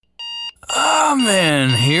Man,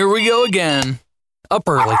 here we go again. Up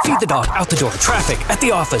early, feed the dog, out the door, traffic, at the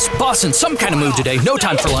office, boss in some kind of mood today, no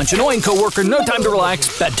time for lunch, annoying coworker, no time to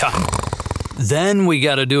relax, bedtime. Then we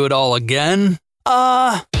gotta do it all again?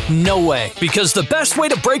 No way. Because the best way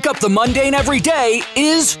to break up the mundane every day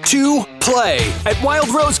is to play at Wild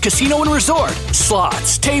Rose Casino and Resort.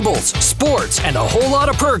 Slots, tables, sports, and a whole lot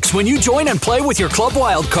of perks when you join and play with your Club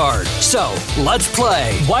Wild card. So, let's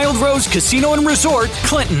play Wild Rose Casino and Resort,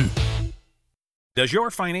 Clinton. Does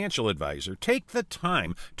your financial advisor take the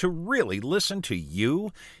time to really listen to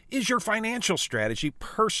you? Is your financial strategy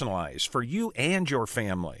personalized for you and your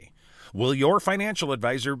family? Will your financial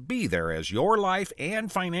advisor be there as your life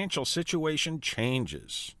and financial situation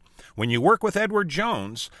changes? When you work with Edward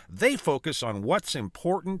Jones, they focus on what's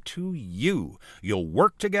important to you. You'll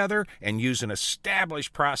work together and use an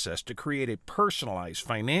established process to create a personalized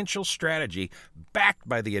financial strategy backed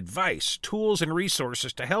by the advice, tools, and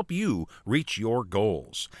resources to help you reach your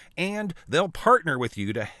goals. And they'll partner with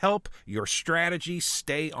you to help your strategy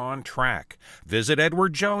stay on track. Visit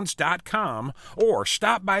edwardjones.com or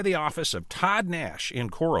stop by the office of Todd Nash in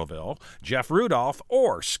Coralville, Jeff Rudolph,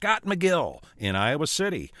 or Scott McGill in Iowa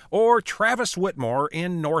City, or Travis Whitmore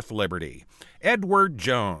in North Liberty. Edward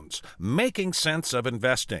Jones, making sense of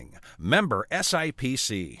investing. Member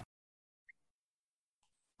SIPC.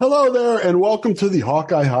 Hello there, and welcome to the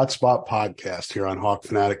Hawkeye Hotspot Podcast here on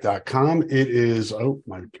hawkfanatic.com. It is,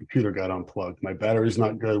 my computer got unplugged. My battery's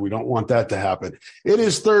not good. We don't want that to happen. It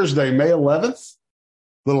is Thursday, May 11th,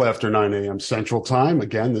 a little after 9 a.m. Central Time.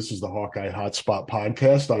 Again, this is the Hawkeye Hotspot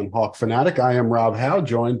Podcast on Hawk Fanatic. I am Rob Howe,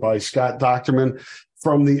 joined by Scott Dochterman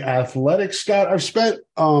from the Athletic. Scott, I've spent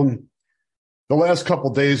the last couple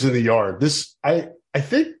days in the yard. I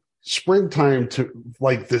think springtime to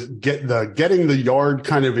like this, getting the yard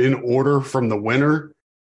kind of in order from the winter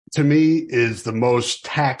to me is the most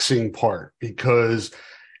taxing part, because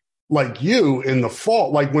like you in the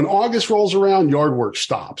fall, like when August rolls around, yard work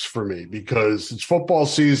stops for me because it's football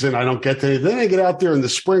season. I don't get to it. Then I get out there in the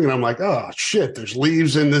spring and I'm like, oh shit, there's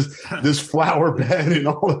leaves in this flower bed and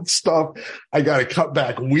all that stuff. I got to cut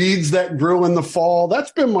back weeds that grew in the fall.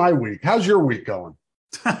 That's been my week. How's your week going?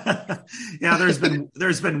 Yeah,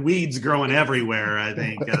 there's been weeds growing everywhere, I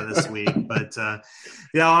think, this week. But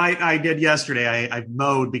I did yesterday. I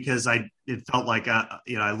mowed because it felt like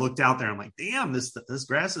I looked out there. I'm like, damn, this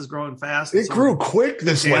grass is growing fast. It grew quick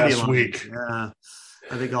this last week. Yeah,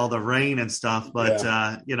 I think all the rain and stuff. But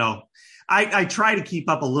I try to keep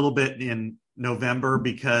up a little bit in November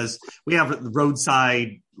because we have the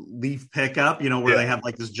roadside leaf pickup, where they have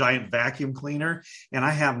like this giant vacuum cleaner, and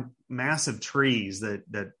I have massive trees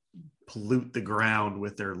that pollute the ground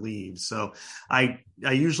with their leaves. So I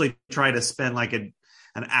usually try to spend like an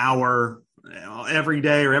hour every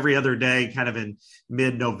day or every other day, kind of in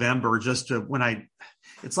mid-November, just to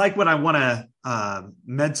it's like when I want to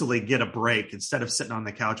mentally get a break instead of sitting on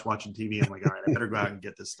the couch watching TV. I'm like, all right, I better go out and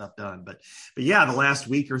get this stuff done. But yeah, the last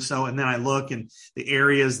week or so, and then I look and the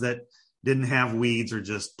areas that didn't have weeds are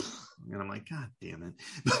just, and I'm like, God damn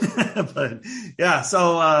it. But yeah,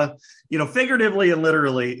 so, figuratively and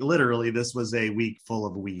literally, this was a week full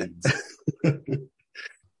of weeds.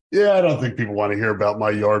 Yeah, I don't think people want to hear about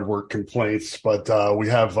my yard work complaints, but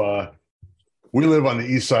we live on the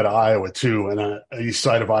east side of Iowa too, and east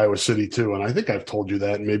side of Iowa City too. And I think I've told you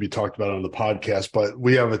that and maybe talked about it on the podcast, but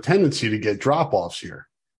we have a tendency to get drop-offs here.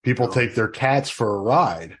 People take their cats for a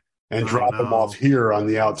ride and drop them off here on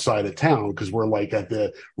the outside of town because we're like at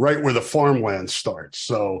right where the farmland starts.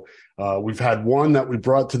 So we've had one that we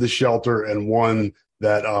brought to the shelter and one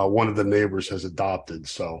that one of the neighbors has adopted.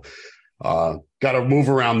 So got to move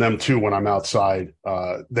around them too when I'm outside.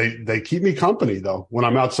 They keep me company though when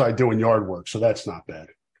I'm outside doing yard work, so that's not bad.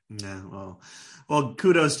 Yeah, well,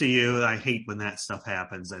 kudos to you. I hate when that stuff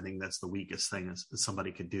happens. I think that's the weakest thing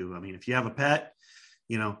somebody could do. I mean, if you have a pet,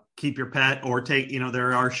 keep your pet or take,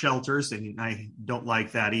 there are shelters, and I don't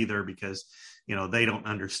like that either because, they don't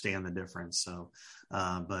understand the difference. So,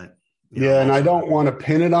 but yeah, and I don't want to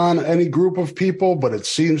pin it on any group of people, but it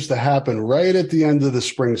seems to happen right at the end of the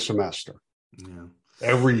spring semester. Yeah.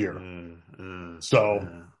 Every year.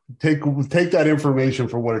 Take that information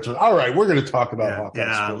for what it's worth. All right, we're going to talk about Hawkeye.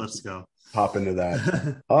 Yeah, let's go. Hop into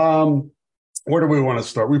that. Where do we want to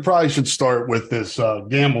start? We probably should start with this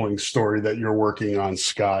gambling story that you're working on,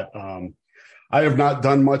 Scott. I have not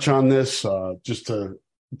done much on this, just to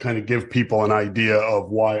kind of give people an idea of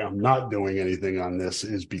why I'm not doing anything on this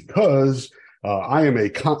is because I am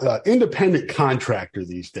a independent contractor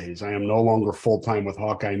these days. I am no longer full-time with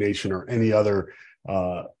Hawkeye Nation or any other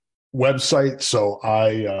website. So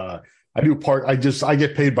I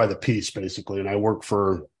get paid by the piece basically. And I work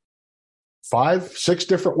for 6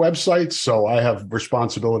 different websites. So I have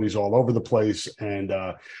responsibilities all over the place. And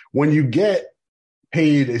when you get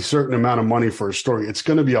paid a certain amount of money for a story, it's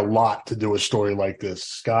going to be a lot to do a story like this.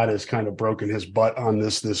 Scott has kind of broken his butt on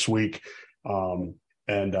this week.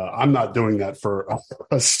 And I'm not doing that for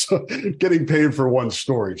us getting paid for one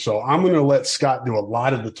story. So I'm going to let Scott do a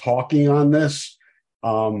lot of the talking on this.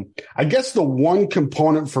 I guess the one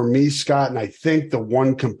component for me, Scott, and I think the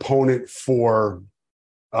one component for,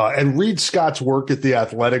 and read Scott's work at The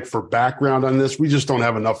Athletic for background on this. We just don't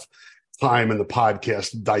have enough time in the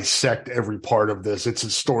podcast to dissect every part of this. It's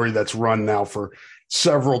a story that's run now for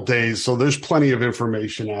several days. So there's plenty of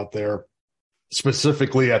information out there,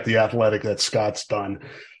 specifically at The Athletic, that Scott's done.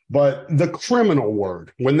 But the criminal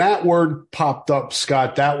word, when that word popped up,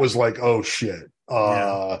 Scott, that was like, oh shit.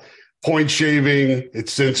 Point shaving,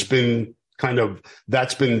 it's since been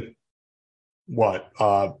that's been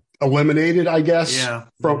eliminated, I guess,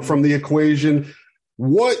 from the equation.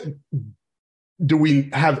 What do we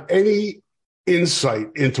have any insight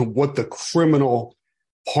into what the criminal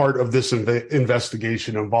part of this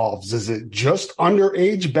investigation involves? Is it just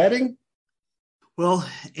underage betting? Well,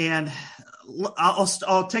 and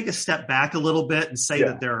I'll take a step back a little bit and say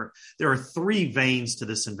that there are 3 veins to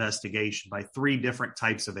this investigation by 3 different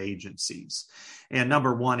types of agencies. And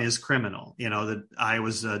number 1 is criminal. The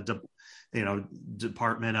Iowa's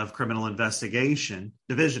Department of Criminal Investigation,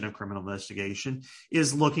 Division of Criminal Investigation,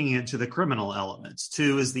 is looking into the criminal elements.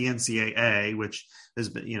 2 is the NCAA, which has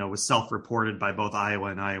been, was self-reported by both Iowa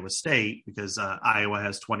and Iowa State, because Iowa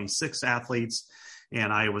has 26 athletes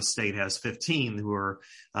and Iowa State has 15 who are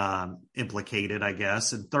implicated, I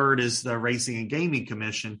guess. And 3rd is the Racing and Gaming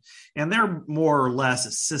Commission, and they're more or less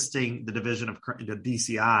assisting the Division of the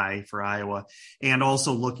DCI for Iowa, and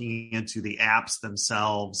also looking into the apps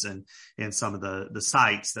themselves and some of the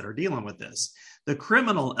sites that are dealing with this. The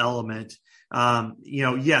criminal element,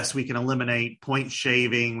 yes, we can eliminate point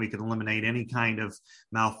shaving. We can eliminate any kind of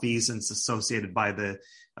malfeasance associated by the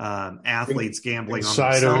athletes gambling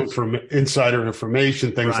insider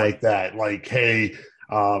information, things like that. Like, hey,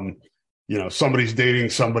 somebody's dating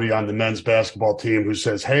somebody on the men's basketball team who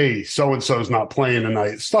says, hey, so-and-so's not playing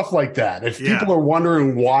tonight, stuff like that. If people are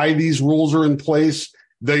wondering why these rules are in place,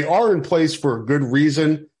 they are in place for a good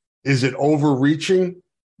reason. Is it overreaching?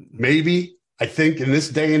 Maybe. I think in this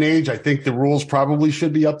day and age, I think the rules probably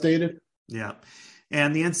should be updated. Yeah.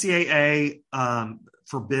 And the NCAA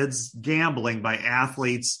forbids gambling by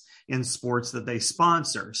athletes in sports that they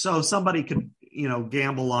sponsor. So somebody could,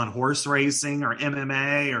 gamble on horse racing or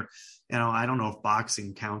MMA or, I don't know if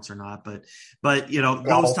boxing counts or not, but golf.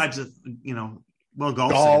 Those types of,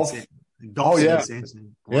 golf. Oh, yeah.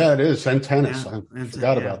 Yeah, it is. And tennis. I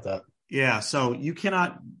forgot about that. Yeah. So you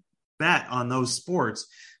cannot bet on those sports.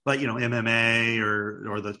 But, MMA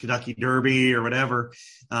or the Kentucky Derby or whatever,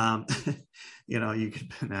 you could.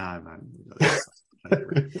 I'm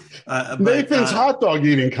not. Nathan's hot dog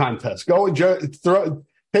eating contest. Go and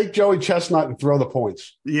take Joey Chestnut and throw the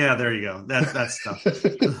points. Yeah, there you go. That's stuff.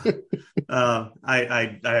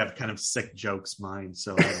 I have kind of sick jokes mind,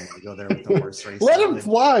 so I don't want to go there with the horse race. Let him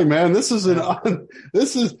fly, man.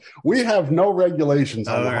 We have no regulations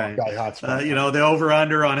on the Hawkeye Hotspot. The over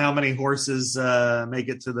under on how many horses make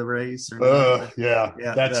it to the race.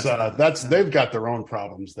 They've got their own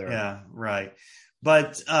problems there. Yeah, right.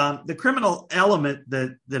 But the criminal element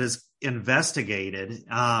that is investigated,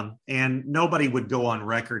 and nobody would go on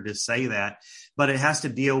record to say that, but it has to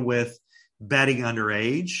deal with betting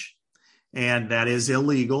underage, and that is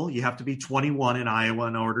illegal. You have to be 21 in Iowa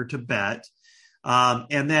in order to bet.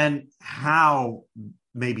 And then how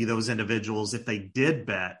maybe those individuals, if they did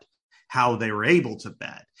bet, how they were able to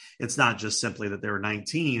bet. It's not just simply that they were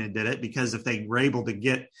 19 and did it, because if they were able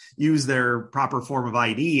to use their proper form of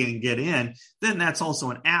ID and get in, then that's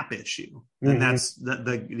also an app issue. And that's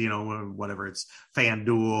the whatever it's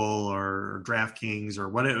FanDuel or DraftKings or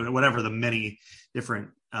whatever the many different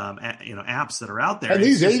apps that are out there. And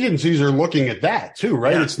these agencies are looking at that too,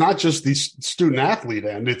 right? Yeah. It's not just the student athlete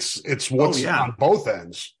end. It's what's on both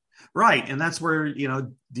ends. Right. And that's where,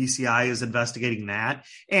 DCI is investigating that.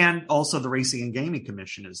 And also the Racing and Gaming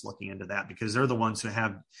Commission is looking into that, because they're the ones who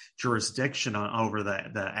have jurisdiction over the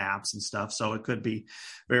apps and stuff. So it could be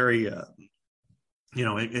very,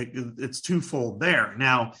 it's twofold there.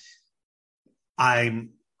 Now, I'll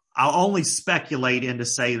only speculate into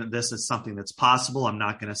say that this is something that's possible. I'm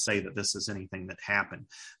not going to say that this is anything that happened.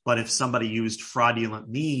 But if somebody used fraudulent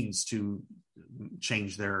means to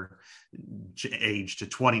change their age to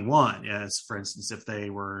 21, as for instance, if they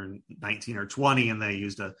were 19 or 20 and they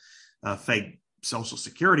used a fake social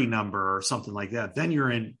security number or something like that, then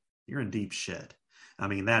you're in deep shit. Yeah. I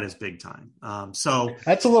mean, that is big time. So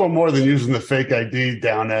that's a little more than using the fake ID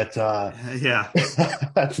down at at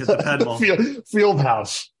at the Pedal field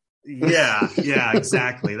house. Yeah,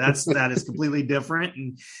 exactly. That is completely different.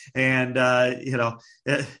 And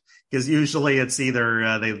because usually it's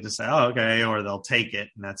either they just say, oh, okay, or they'll take it.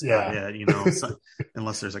 And that's about it, so,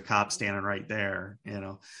 unless there's a cop standing right there,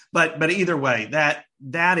 but either way,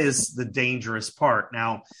 that is the dangerous part.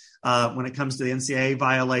 Now, when it comes to the NCAA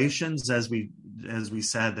violations, as we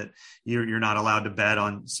said, that you're not allowed to bet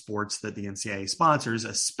on sports that the NCAA sponsors,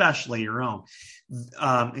 especially your own.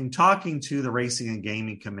 In talking to the Racing and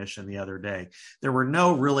Gaming Commission the other day, there were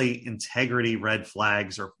no really integrity red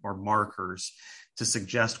flags or markers to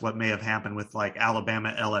suggest what may have happened with like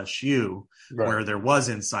Alabama LSU, right, where there was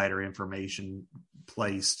insider information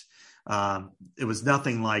placed. It was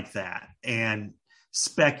nothing like that. And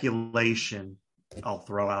speculation I'll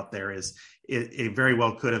throw out there is it very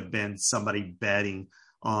well could have been somebody betting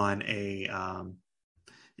on a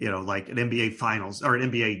like an NBA finals or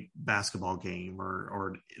an NBA basketball game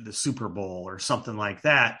or the Super Bowl or something like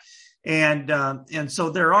that. And so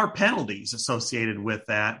there are penalties associated with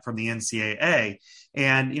that from the NCAA.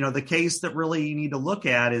 And, the case that really you need to look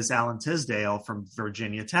at is Alan Tisdale from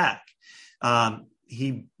Virginia Tech.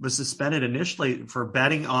 He was suspended initially for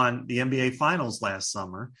betting on the NBA finals last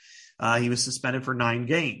summer. He was suspended for 9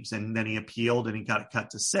 games, and then he appealed and he got it cut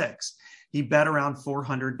to 6. He bet around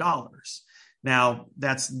 $400. Now,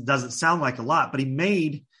 that doesn't sound like a lot, but he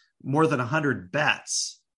made more than 100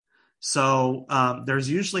 bets. So there's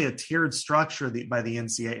usually a tiered structure by the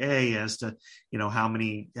NCAA as to, how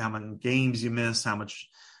many games you miss, how much,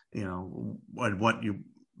 what you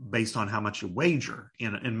based on how much you wager,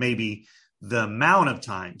 and maybe the amount of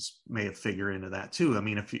times may have figured into that too. I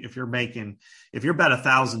mean, if you're bet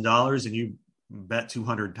 $1,000 and you bet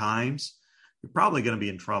 200 times, you're probably going to be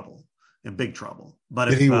in big trouble. But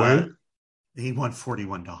did he win? He won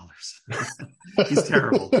 $41. He's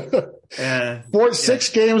terrible. 6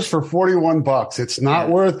 games for $41. It's not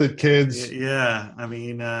worth it, kids. Yeah. I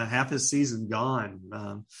mean, half his season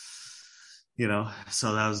gone.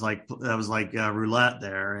 So that was like roulette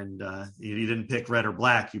there. And you didn't pick red or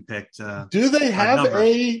black. You picked. Do they have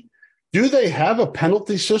a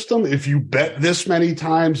penalty system? If you bet this many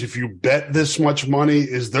times, if you bet this much money,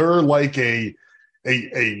 is there like a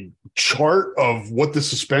chart of what the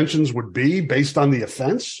suspensions would be based on the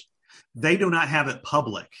offense? They do not have it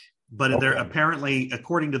public, but they're apparently,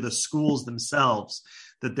 according to the schools themselves,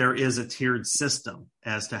 that there is a tiered system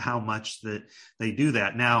as to how much that they do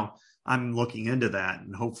that. Now, I'm looking into that,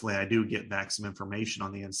 and hopefully I do get back some information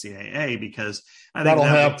on the NCAA, because I think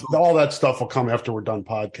all that stuff will come after we're done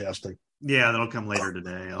podcasting. Yeah, that'll come later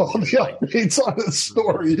today. It's on the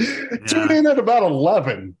story. Yeah. Tune in at about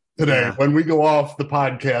 11 today when we go off the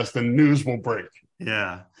podcast and news will break.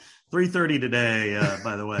 Yeah. 3:30 today,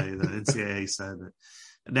 by the way, the NCAA said that.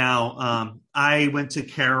 Now, I went to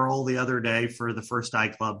Carroll the other day for the first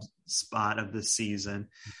iClub spot of this season.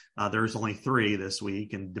 There's only 3 this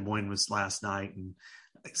week, and Des Moines was last night, and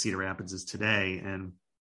Cedar Rapids is today. And,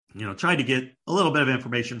 tried to get a little bit of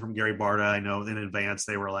information from Gary Barta. I know in advance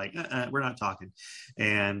they were like, we're not talking.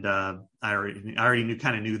 And I already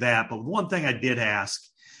knew that. But one thing I did ask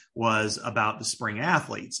was about the spring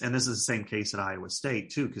athletes. And this is the same case at Iowa State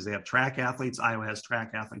too, because they have track athletes. Iowa has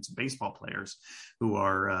track athletes and baseball players who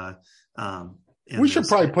are, we should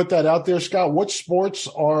probably put that out there, Scott. What sports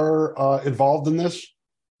are involved in this?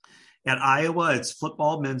 At Iowa, it's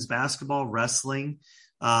football, men's basketball, wrestling,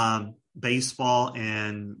 baseball,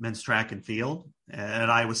 and men's track and field. At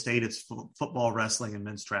Iowa State, it's football, wrestling, and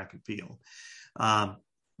men's track and field.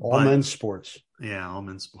 All men's sports. Yeah, all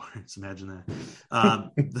men's sports. Imagine that.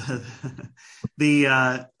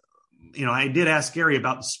 I did ask Gary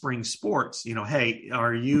about the spring sports. Hey,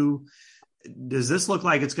 does this look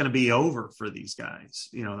like it's going to be over for these guys?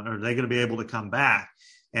 Are they going to be able to come back?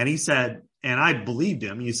 And he said, and I believed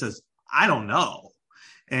him. He says, I don't know.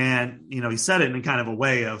 And, he said it in kind of a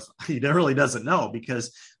way of he really doesn't know,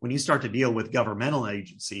 because when you start to deal with governmental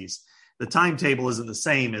agencies, the timetable isn't the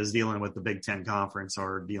same as dealing with the Big Ten Conference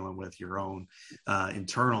or dealing with your own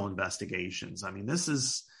internal investigations. I mean, this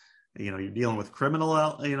is, you're dealing with criminal,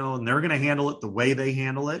 and they're going to handle it the way they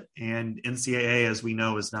handle it. And NCAA, as we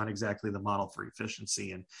know, is not exactly the model for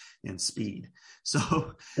efficiency and speed.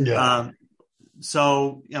 So,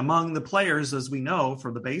 so among the players, as we know,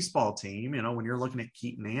 for the baseball team, when you're looking at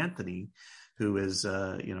Keaton Anthony, who is,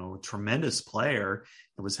 a tremendous player,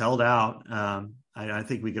 it was held out. I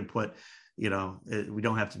think we could put, we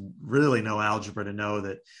don't have to really know algebra to know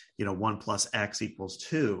that, 1 + X =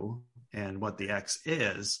 2. and what the X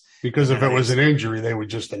is. Because if it was an injury, they would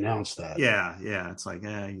just announce that. Yeah. It's like,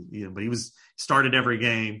 but he started every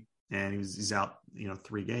game and he's out,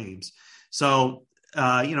 3 games. So,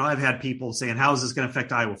 I've had people saying, how is this going to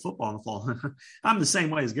affect Iowa football in the fall? I'm the same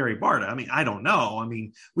way as Gary Barta. I mean, I don't know. I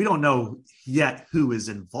mean, we don't know yet who is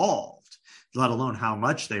involved, let alone how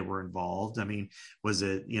much they were involved. I mean, was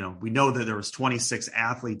it, we know that there was 26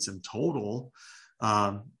 athletes in total.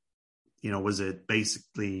 Was it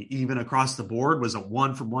basically even across the board? Was it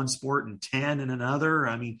 1 from one sport and 10 in another?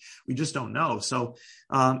 I mean, we just don't know. So,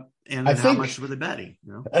 and how much were they betting?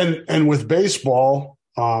 And with baseball,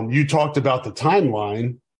 you talked about the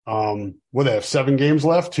timeline. They have 7 games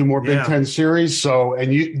left, 2 more Big Ten series. So,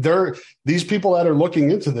 and these people that are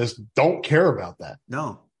looking into this don't care about that.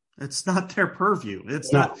 No. It's not their purview.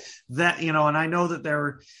 It's not that, and I know that there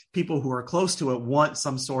are people who are close to it want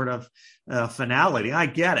some sort of finality. I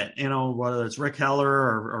get it. Whether it's Rick Heller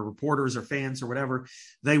or reporters or fans or whatever,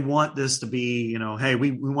 they want this to be, hey,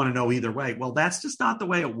 we want to know either way. Well, that's just not the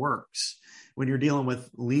way it works. When you're dealing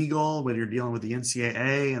with legal, when you're dealing with the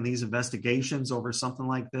NCAA and these investigations over something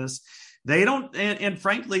like this, they don't, and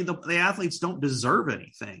frankly, the athletes don't deserve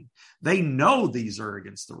anything. They know these are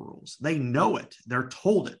against the rules. They know it. They're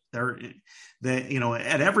told it. They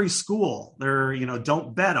at every school,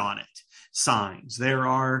 don't bet on it signs. There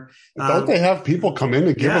are. Don't they have people come in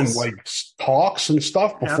and give them like talks and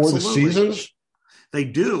stuff before the seasons? They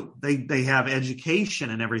do. They have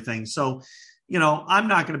education and everything. So, I'm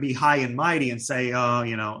not going to be high and mighty and say,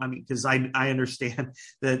 because I understand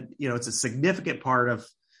that, it's a significant part of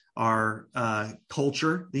our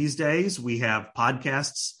culture these days. We have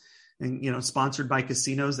podcasts and, sponsored by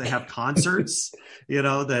casinos that have concerts,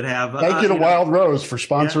 that have. Thank you to Wild Rose for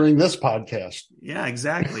sponsoring this podcast. Yeah,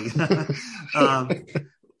 exactly. So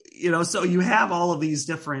you have all of these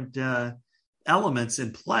different elements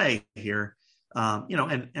in play here,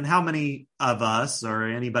 and how many of us or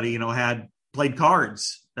anybody, had played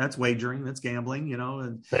cards. That's wagering, that's gambling,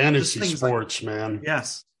 and fantasy sports, man.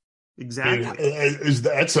 Yes. Exactly.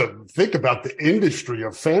 Think about the industry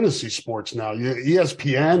of fantasy sports now.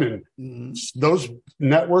 ESPN and those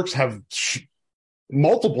networks have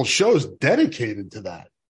multiple shows dedicated to that.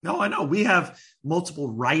 No, I know. We have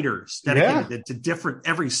multiple writers dedicated to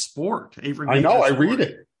every sport. I know. I read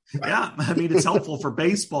it. Yeah. I mean, it's helpful for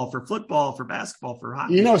baseball, for football, for basketball, for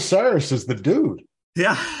hockey. Cyrus is the dude.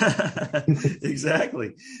 Yeah,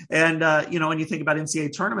 exactly. And, when you think about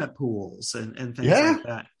NCAA tournament pools and things like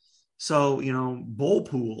that. So, bowl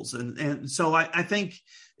pools. And so I think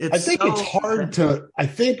it's hard to, I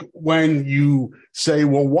think when you say,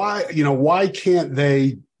 well, why can't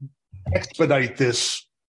they expedite this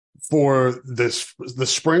for the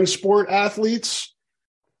spring sport athletes?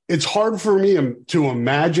 It's hard for me to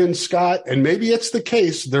imagine, Scott, and maybe it's the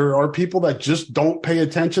case. There are people that just don't pay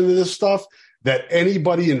attention to this stuff, that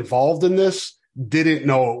anybody involved in this didn't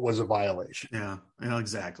know it was a violation. Yeah,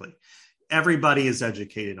 exactly. Everybody is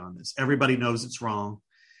educated on this. Everybody knows it's wrong,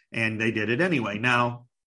 and they did it anyway. Now,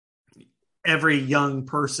 every young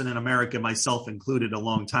person in America, myself included, a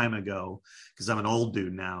long time ago, because I'm an old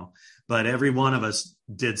dude now, but every one of us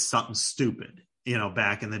did something stupid,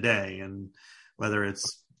 back in the day. And whether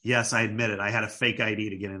it's, yes, I admit it, I had a fake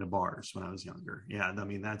ID to get into bars when I was younger. Yeah, I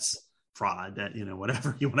mean, that's fraud, that,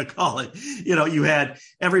 whatever you want to call it.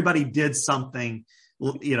 Everybody did something,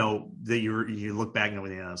 that you look back and go,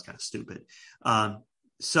 yeah, that was kind of stupid.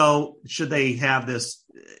 So should they have this,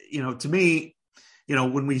 to me,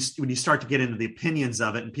 when you start to get into the opinions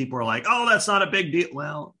of it and people are like, oh, that's not a big deal.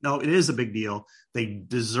 Well, no, it is a big deal. They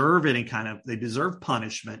deserve they deserve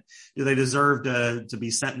punishment. Do they deserve to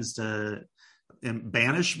be sentenced to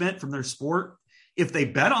banishment from their sport? If they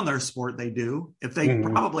bet on their sport, they do. If they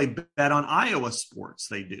probably bet on Iowa sports,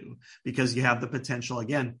 they do, because you have the potential,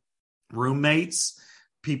 again, roommates,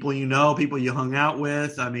 people people you hung out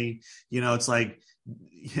with. I mean, it's like,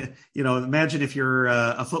 imagine if you're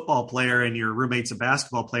a football player and your roommate's a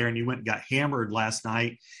basketball player and you went and got hammered last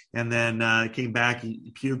night and then came back,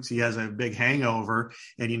 he pukes, he has a big hangover,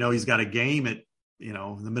 and he's got a game at, in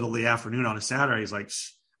the middle of the afternoon on a Saturday. He's like,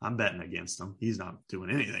 I'm betting against him. He's not doing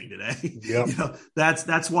anything today. Yep.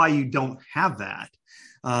 That's why you don't have that.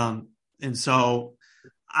 And so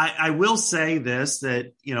I will say this,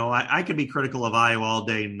 that, I could be critical of Iowa all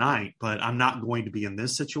day and night, but I'm not going to be in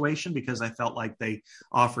this situation, because I felt like they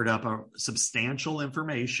offered up a substantial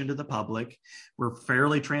information to the public, were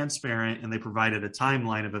fairly transparent, and they provided a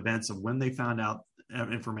timeline of events of when they found out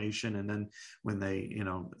information, and then when they,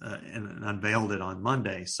 and unveiled it on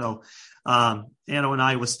Monday. So, and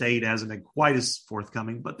Iowa State hasn't been quite as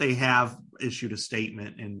forthcoming, but they have issued a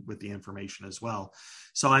statement and with the information as well.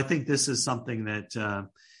 So I think this is something that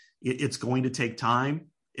it's going to take time.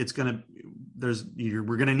 We're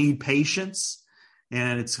going to need patience,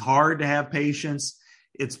 and it's hard to have patience.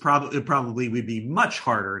 It probably would be much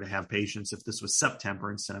harder to have patience if this was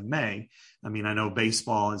September instead of May. I mean, I know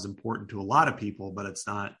baseball is important to a lot of people, but it's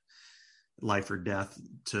not life or death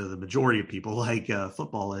to the majority of people like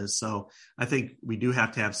football is. So I think we do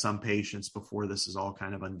have to have some patience before this is all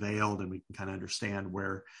kind of unveiled, and we can kind of understand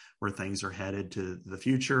where things are headed to the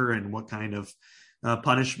future and what kind of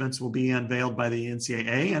punishments will be unveiled by the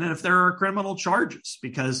NCAA. And if there are criminal charges,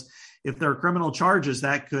 because if there are criminal charges,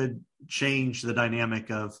 that could change the dynamic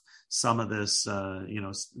of some of this,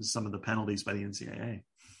 some of the penalties by the NCAA.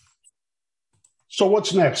 So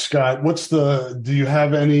what's next, Scott? Do you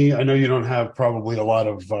have any, I know you don't have probably a lot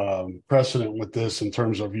of precedent with this in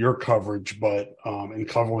terms of your coverage, but in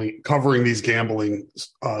covering these gambling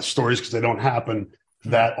stories, because they don't happen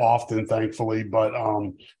that often, thankfully, but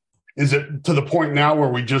is it to the point now where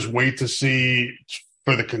we just wait to see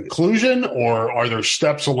for the conclusion, or are there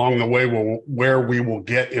steps along the way where we will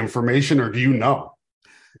get information, or do you know?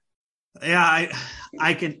 Yeah,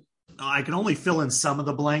 I can only fill in some of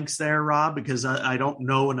the blanks there, Rob, because I don't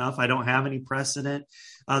know enough. I don't have any precedent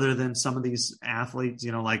other than some of these athletes,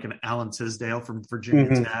 like an Alan Tisdale from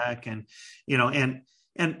Virginia Tech, and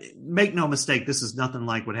make no mistake, this is nothing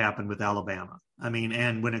like what happened with Alabama. I mean,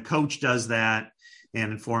 and when a coach does that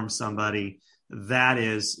and informs somebody,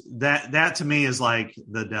 that to me is like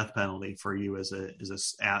the death penalty for you as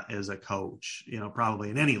a coach, probably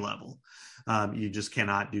at any level. You just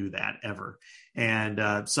cannot do that ever.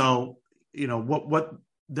 And so, what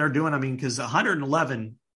they're doing, I mean, because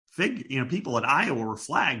 111 people at Iowa were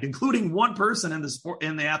flagged, including one person in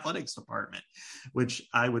the athletics department, which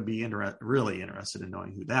I would be really interested in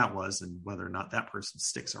knowing who that was and whether or not that person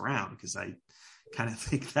sticks around, because I kind of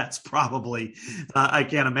think that's probably I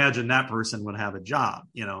can't imagine that person would have a job,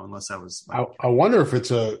 unless I was I wonder if it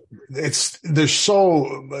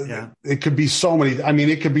could be so many. I mean,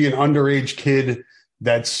 it could be an underage kid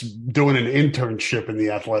that's doing an internship in the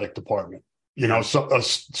athletic department, so a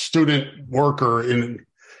student worker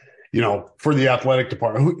for the athletic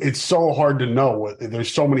department. It's so hard to know.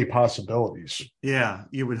 There's so many possibilities. Yeah,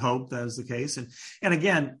 you would hope that is the case. And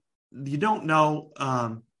again, you don't know.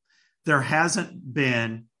 There hasn't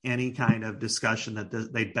been any kind of discussion that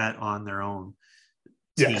they bet on their own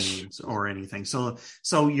teams or anything. So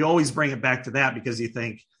you always bring it back to that, because you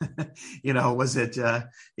think, was it,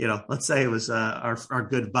 let's say it was our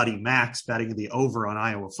good buddy Max betting the over on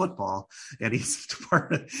Iowa football, and he's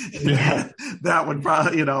that would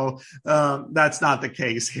probably, that's not the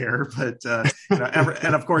case here, but,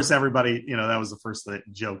 and of course everybody, that was the first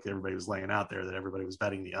joke everybody was laying out there, that everybody was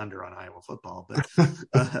betting the under on Iowa football.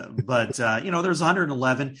 But there's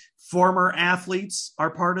 111 former athletes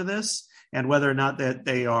are part of this. And whether or not that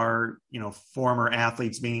they are, former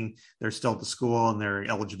athletes, meaning they're still at the school and their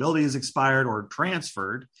eligibility is expired, or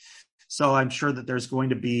transferred. So I'm sure that there's going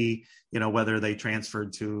to be, whether they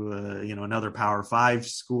transferred to, another Power 5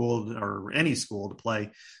 school or any school to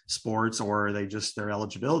play sports, or their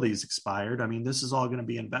eligibility is expired. I mean, this is all going to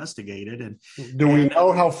be investigated. And do we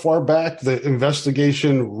know how far back the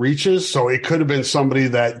investigation reaches? So it could have been somebody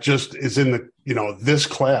that just is in the, this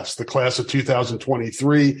class, the class of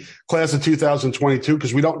 2023, class of 2022,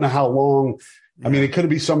 because we don't know how long. I mean, it could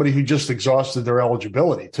be somebody who just exhausted their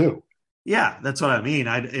eligibility too. Yeah, that's what I mean.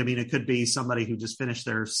 I mean, it could be somebody who just finished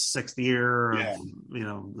their 6th year of,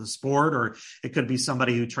 the sport, or it could be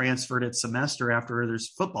somebody who transferred its semester after there's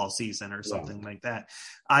football season or something like that.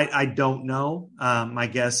 I don't know. My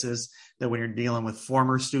guess is that when you're dealing with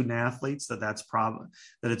former student athletes, that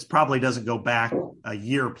it probably doesn't go back a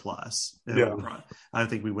year plus. I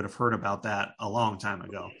think we would have heard about that a long time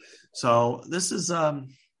ago. So this is,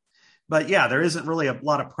 but yeah, there isn't really a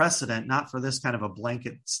lot of precedent, not for this kind of a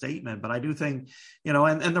blanket statement, but I do think,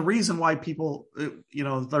 and the reason why people,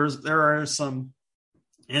 there are some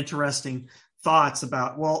interesting thoughts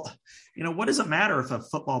about, what does it matter if a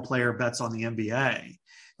football player bets on the NBA,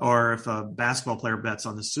 or if a basketball player bets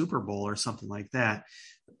on the Super Bowl or something like that?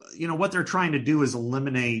 What they're trying to do is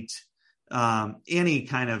eliminate any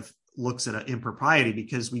kind of looks at an impropriety,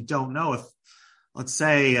 because we don't know if, let's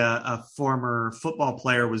say a former football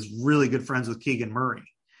player was really good friends with Keegan Murray,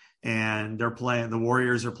 and the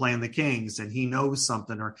Warriors are playing the Kings, and he knows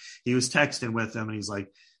something, or he was texting with them and he's like,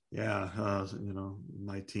 my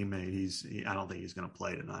teammate, I don't think he's going to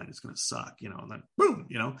play tonight. It's going to suck, and then boom,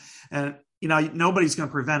 and nobody's going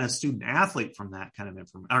to prevent a student athlete from that kind of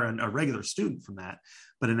information, or a regular student from that.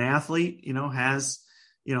 But an athlete, has,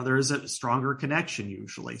 there is a stronger connection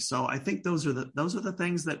usually. So I think those are the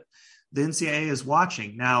things that the NCAA is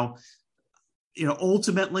watching now.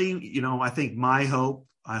 Ultimately, I think I hope,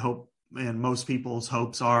 and most people's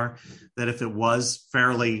hopes are that if it was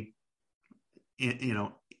fairly,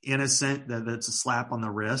 innocent, that it's a slap on the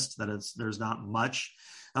wrist, that there's not much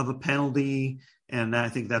of a penalty. And I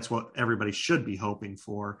think that's what everybody should be hoping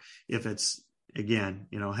for. If it's, again,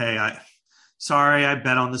 hey, I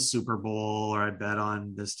bet on the Super Bowl, or I bet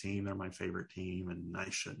on this team, they're my favorite team, and I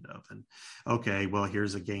shouldn't have. And okay, well,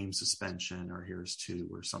 here's a game suspension, or here's 2,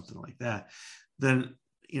 or something like that. Then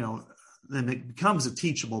it becomes a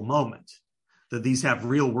teachable moment, that these have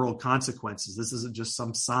real world consequences. This isn't just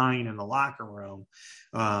some sign in the locker room,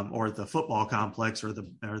 or at the football complex, or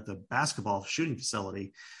the basketball shooting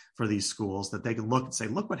facility for these schools, that they can look and say,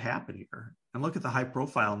 look what happened here, and look at the high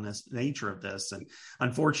profile nature of this. And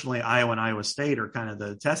unfortunately, Iowa and Iowa State are kind of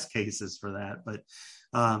the test cases for that. But,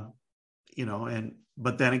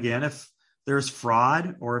 but then again, if there's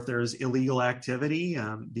fraud, or if there's illegal activity,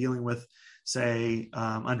 dealing with, say,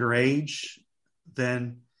 underage,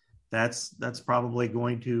 then that's probably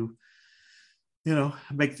going to,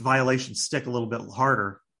 make the violation stick a little bit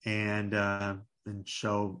harder, and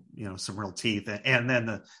show, some real teeth. And then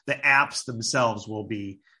the apps themselves will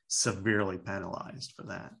be severely penalized for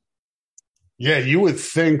that. Yeah, you would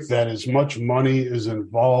think that as much money is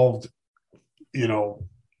involved, and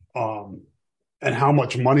how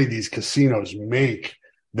much money these casinos make,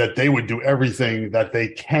 that they would do everything that they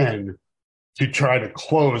can to try to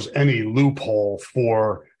close any loophole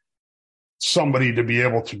for somebody to be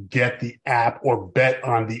able to get the app or bet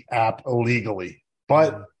on the app illegally.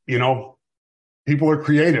 But, people are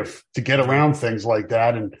creative to get around things like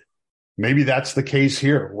that. And maybe that's the case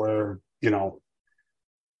here, where,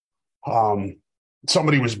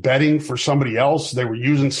 somebody was betting for somebody else. They were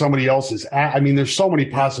using somebody else's app. I mean, there's so many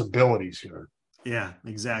possibilities here. Yeah,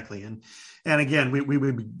 exactly. And again, we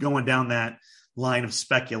would be going down that line of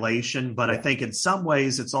speculation, but I think in some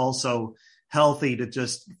ways it's also healthy to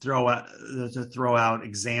just throw out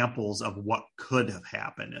examples of what could have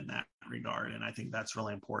happened in that regard. And I think that's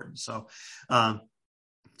really important. So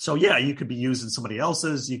yeah, you could be using somebody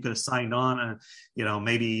else's, you could have signed on,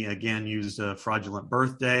 maybe again, used a fraudulent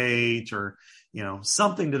birth date, or,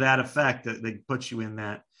 something to that effect that puts you in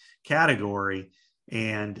that category.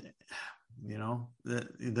 And,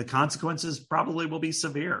 the consequences probably will be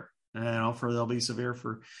severe. They'll be severe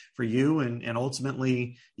for you, and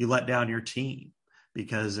ultimately you let down your team,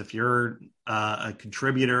 because if you're a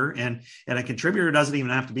contributor, and a contributor doesn't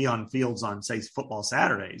even have to be on fields on, say, football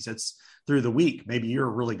Saturdays, it's through the week. Maybe you're a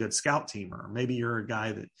really good scout teamer, or maybe you're a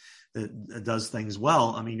guy that does things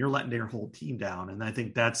well. I mean, you're letting your whole team down. And I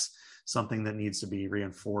think that's something that needs to be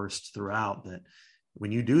reinforced throughout, that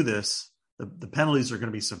when you do this, the penalties are going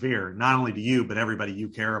to be severe, not only to you, but everybody you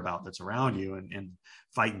care about that's around you and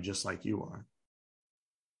fighting just like you are.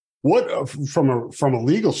 What, from a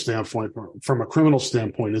legal standpoint, from a criminal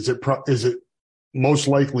standpoint, is it most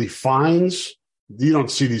likely fines? You don't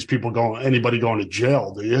see these people anybody going to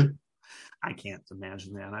jail, do you? I can't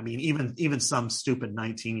imagine that. I mean, even some stupid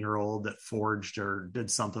 19-year-old that forged or did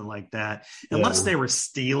something like that, unless they were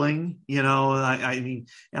stealing, and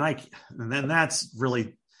then that's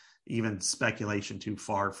really even speculation too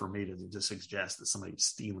far for me to suggest that somebody was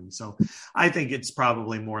stealing. So I think it's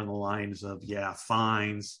probably more in the lines of,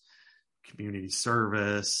 fines, community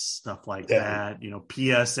service, stuff like that,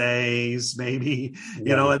 PSAs, maybe,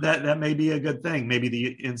 that may be a good thing. Maybe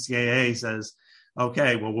the NCAA says,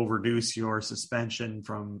 okay, well, we'll reduce your suspension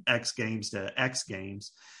from X games to X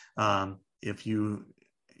games. If you,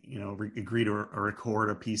 agree to record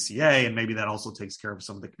a PCA, and maybe that also takes care of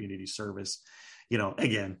some of the community service.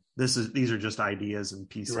 Again, these are just ideas and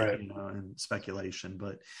pieces, and speculation,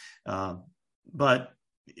 but right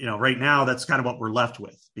now that's kind of what we're left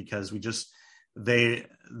with, because the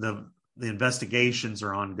investigations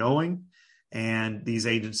are ongoing, and these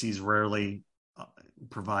agencies rarely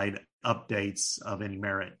provide updates of any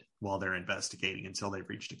merit while they're investigating until they've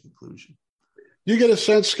reached a conclusion. You get a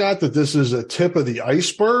sense, Scott, that this is a tip of the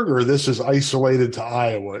iceberg, or this is isolated to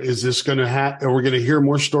Iowa? Is this going to are we going to hear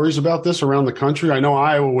more stories about this around the country? I know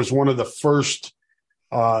Iowa was one of the first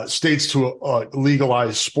states to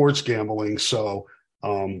legalize sports gambling. So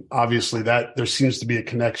obviously that there seems to be a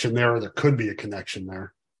connection there, or there could be a connection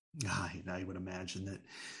there. I would imagine that,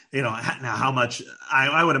 now how much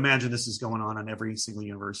I would imagine this is going on every single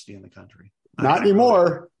university in the country. Not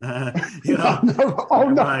anymore. Right. Oh,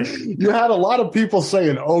 no. You had a lot of people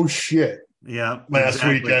saying, oh, shit, last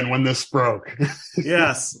weekend when this broke.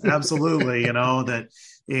 Yes, absolutely.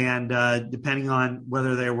 And depending on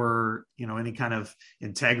whether there were, any kind of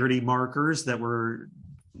integrity markers that were,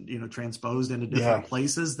 transposed into different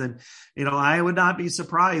places, then, I would not be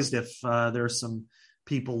surprised if there's some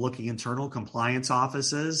people looking internal compliance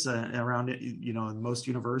offices around it, in most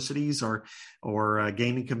universities or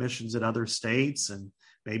gaming commissions at other states, and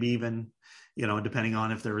maybe even, depending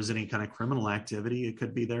on if there was any kind of criminal activity, it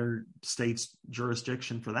could be their state's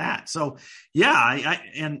jurisdiction for that. So,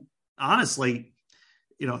 and honestly,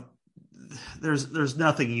 there's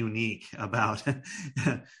nothing unique about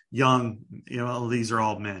young, these are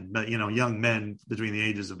all men, but, young men between the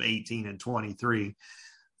ages of 18 and 23.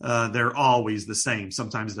 They're always the same.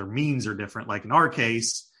 Sometimes their means are different. Like in our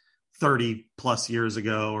case, 30 plus years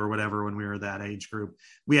ago or whatever, when we were that age group,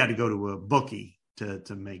 we had to go to a bookie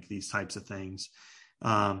to make these types of things.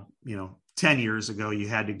 10 years ago, you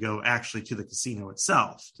had to go actually to the casino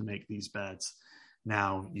itself to make these bets.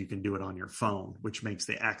 Now you can do it on your phone, which makes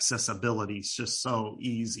the accessibility just so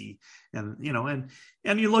easy. And,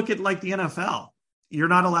 and you look at like the NFL, you're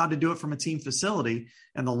not allowed to do it from a team facility.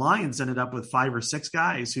 And the Lions ended up with 5 or 6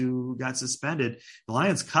 guys who got suspended. The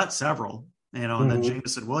Lions cut several, and then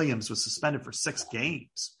Jameson Williams was suspended for 6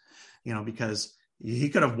 games, because he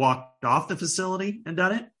could have walked off the facility and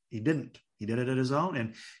done it. He didn't. He did it at his own,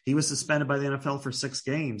 and he was suspended by the NFL for 6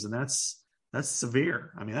 games. And that's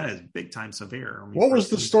severe. I mean, that is big time severe. What was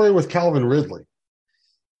the story with Calvin Ridley?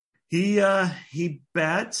 He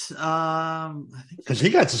bet, because he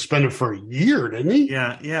got suspended for a year, didn't he?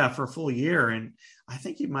 Yeah, for a full year. And I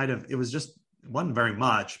think he might have, it wasn't very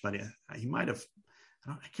much, but he might have,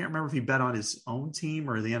 I can't remember if he bet on his own team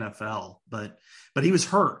or the NFL, but he was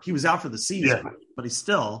hurt. He was out for the season, but he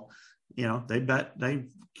still, they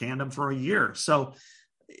canned him for a year. So,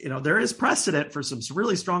 there is precedent for some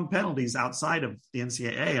really strong penalties outside of the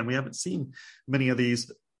NCAA, and we haven't seen many of these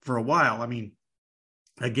for a while. I mean,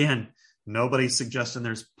 again, nobody's suggesting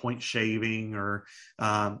there's point shaving or,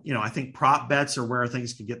 I think prop bets are where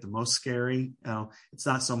things can get the most scary. It's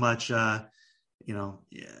not so much,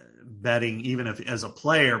 betting, even if as a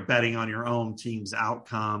player betting on your own team's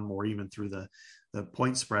outcome or even through the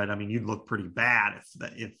point spread. I mean, you'd look pretty bad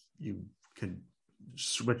if you could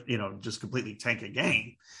switch, just completely tank a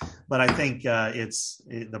game. But I think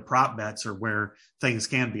the prop bets are where things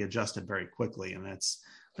can be adjusted very quickly, and that's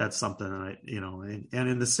something that and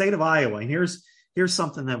in the state of Iowa, and here's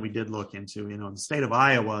something that we did look into. In the state of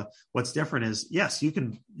Iowa, what's different is, yes, you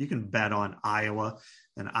can bet on Iowa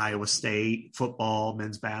and Iowa State football,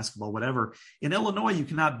 men's basketball, whatever. In Illinois, you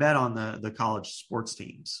cannot bet on the college sports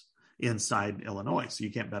teams inside Illinois, so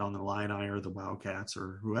you can't bet on the Illini or the Wildcats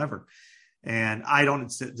or whoever. And I don't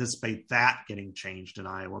anticipate that getting changed in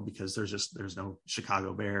Iowa because there's no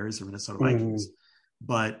Chicago Bears or Minnesota Vikings.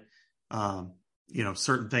 But,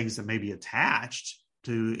 certain things that may be attached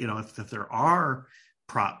to, if there are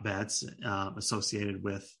prop bets associated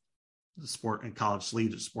with the sport and college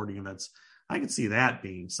collegiate sporting events, I can see that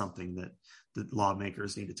being something that the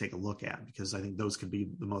lawmakers need to take a look at, because I think those can be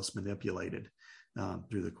the most manipulated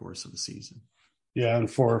through the course of the season. Yeah,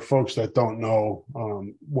 and for folks that don't know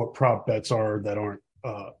what prop bets are, that aren't,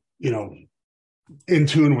 in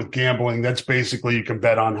tune with gambling, that's basically you can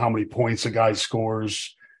bet on how many points a guy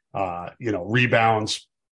scores, rebounds,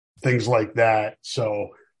 things like that. So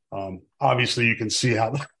obviously you can see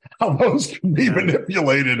how those can be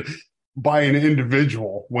manipulated by an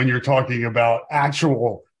individual when you're talking about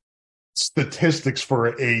actual statistics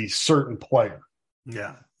for a certain player.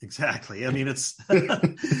 Yeah. Exactly. I mean, it's,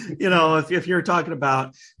 if you're talking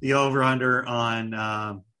about the over under on,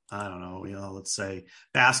 I don't know, let's say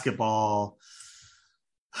basketball,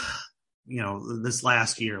 this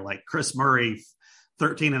last year, like Chris Murray,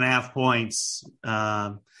 13.5 points,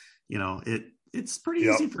 it's pretty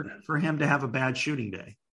easy for him to have a bad shooting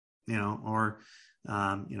day, or,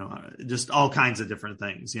 just all kinds of different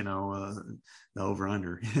things, the over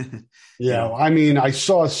under. I mean, I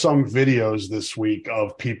saw some videos this week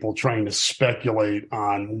of people trying to speculate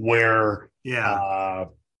on where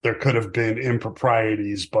there could have been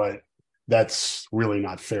improprieties, but that's really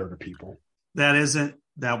not fair to people.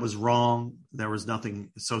 That was wrong. There was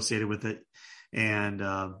nothing associated with it. And,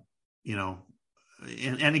 and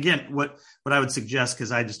again, what I would suggest,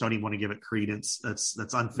 because I just don't even want to give it credence,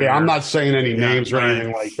 that's unfair. Yeah, I'm not saying any names or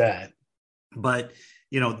anything like that. But,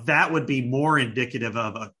 that would be more indicative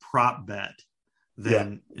of a prop bet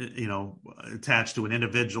than, attached to an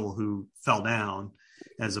individual who fell down,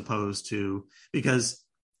 as opposed to, because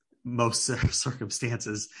most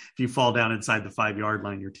circumstances, if you fall down inside the 5-yard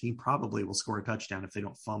line, your team probably will score a touchdown if they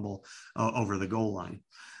don't fumble over the goal line.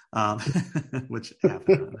 which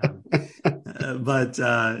happened. But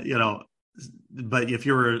if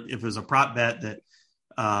it was a prop bet that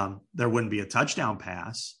there wouldn't be a touchdown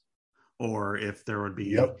pass, or if there would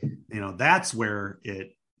be, that's where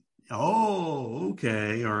it,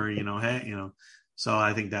 okay. Or, hey, so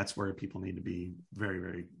I think that's where people need to be very,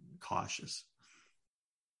 very cautious.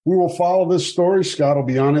 We will follow this story. Scott will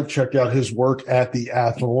be on it. Check out his work at The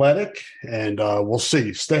Athletic, and we'll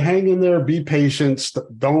see. Stay hanging there. Be patient.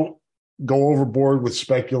 Don't go overboard with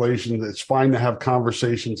speculation. It's fine to have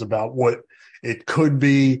conversations about what it could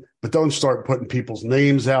be, but don't start putting people's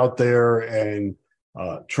names out there and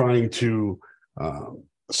trying to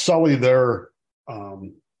sully their,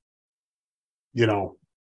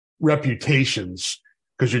 reputations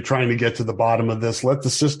because you're trying to get to the bottom of this. Let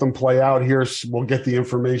the system play out here. We'll get the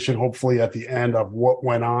information hopefully at the end of what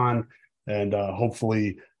went on, and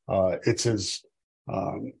hopefully it's as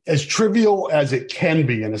trivial as it can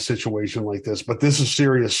be in a situation like this. But this is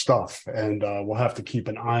serious stuff, and we'll have to keep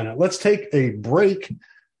an eye on it. Let's take a break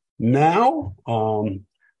now.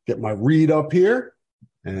 Get my read up here,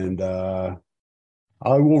 and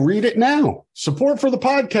I will read it now. Support for the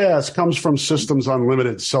podcast comes from Systems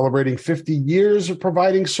Unlimited, celebrating 50 years of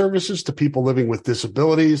providing services to people living with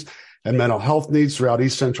disabilities and mental health needs throughout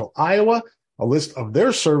East Central Iowa. A list of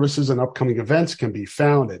their services and upcoming events can be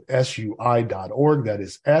found at sui.org. That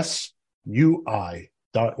is sui.org.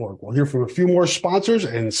 We'll hear from a few more sponsors,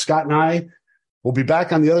 and Scott and I will be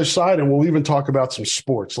back on the other side, and we'll even talk about some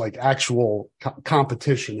sports, like actual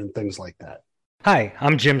competition and things like that. Hi,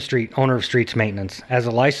 I'm Jim Street, owner of Streets Maintenance. As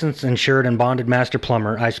a licensed, insured, and bonded master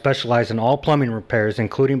plumber, I specialize in all plumbing repairs,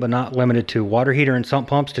 including but not limited to water heater and sump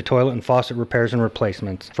pumps to toilet and faucet repairs and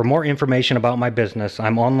replacements. For more information about my business,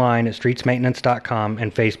 I'm online at streetsmaintenance.com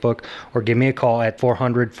and Facebook, or give me a call at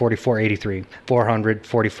 400-4483,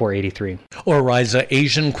 400-4483. Oriza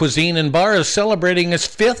Asian Cuisine and Bar is celebrating its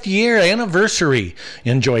 5th year anniversary.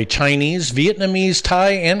 Enjoy Chinese, Vietnamese,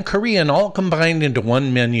 Thai, and Korean all combined into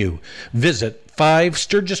one menu. Visit 5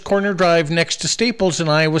 Sturgis Corner Drive next to Staples in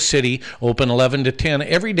Iowa City, open 11 to 10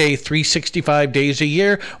 every day, 365 days a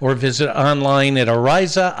year, or visit online at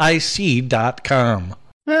orizaic.com.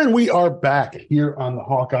 And we are back here on the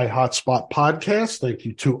Hawkeye Hotspot Podcast. Thank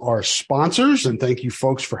you to our sponsors, and thank you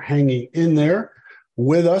folks for hanging in there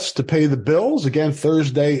with us to pay the bills. Again,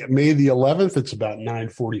 Thursday, May the 11th. It's about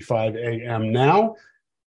 9:45 a.m. now.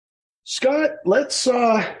 Scott, let's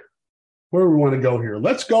where do we want to go here?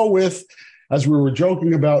 Let's go with, as we were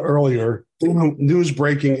joking about earlier, news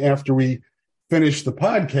breaking after we finished the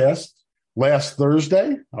podcast last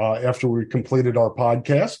Thursday, after we completed our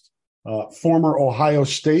podcast. Former Ohio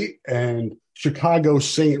State and Chicago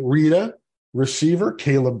St. Rita receiver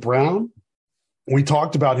Caleb Brown. We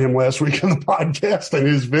talked about him last week on the podcast and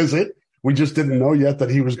his visit. We just didn't know yet that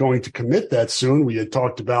he was going to commit that soon. We had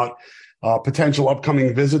talked about potential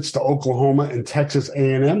upcoming visits to Oklahoma and Texas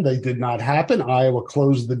A&M. They did not happen. Iowa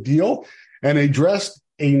closed the deal and addressed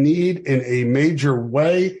a need in a major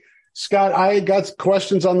way. Scott, I got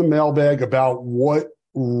questions on the mailbag about what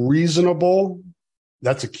reasonable,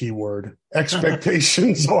 that's a key word,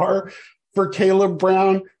 expectations are for Caleb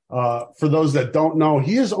Brown. For those that don't know,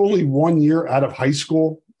 he is only 1 year out of high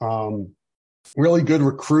school. Really good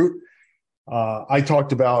recruit. I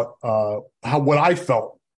talked about what I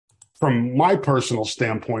felt from my personal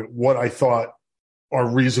standpoint, what I thought are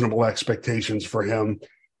reasonable expectations for him.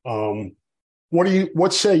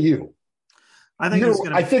 What say you?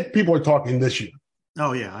 I think people are talking this year.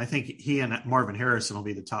 Oh yeah, I think he and Marvin Harrison will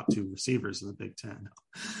be the top 2 receivers in the Big Ten.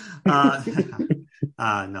 No,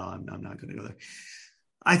 I'm not going to go there.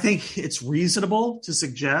 I think it's reasonable to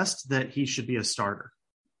suggest that he should be a starter,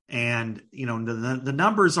 and the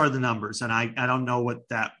numbers are the numbers, and I don't know what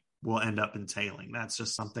that will end up entailing. That's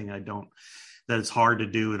just something that it's hard to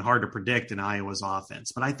do and hard to predict in Iowa's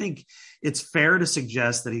offense. But I think it's fair to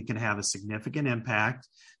suggest that he can have a significant impact,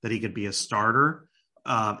 that he could be a starter,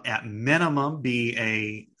 at minimum be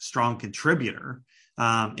a strong contributor.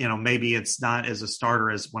 Maybe it's not as a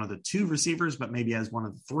starter as one of the 2 receivers, but maybe as one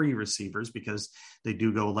of the 3 receivers, because they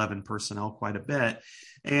do go 11 personnel quite a bit,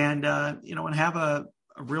 and have a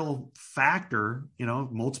real factor,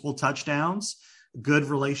 multiple touchdowns, good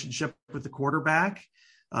relationship with the quarterback,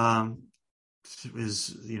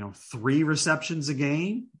 is 3 receptions a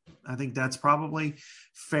game. I think that's probably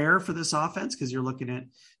fair for this offense, because you're looking at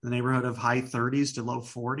the neighborhood of high 30s to low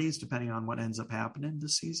 40s, depending on what ends up happening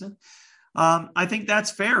this season. I think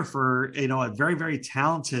that's fair for, a very, very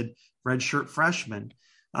talented redshirt freshman.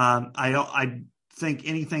 I think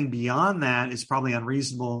anything beyond that is probably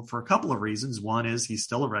unreasonable for a couple of reasons. One is he's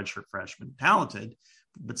still a redshirt freshman, talented,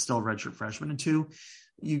 but still a redshirt freshman. And 2,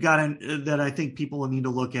 you got that I think people will need to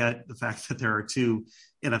look at the fact that there are 2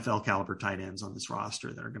 NFL caliber tight ends on this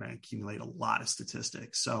roster that are going to accumulate a lot of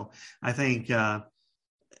statistics. So I think,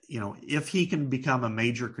 if he can become a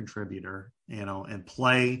major contributor, and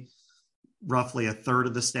play roughly a third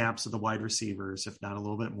of the snaps of the wide receivers, if not a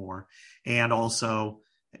little bit more, and also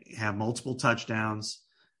have multiple touchdowns,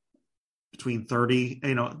 between 30,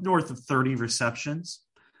 north of 30 receptions,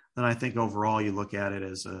 then I think overall you look at it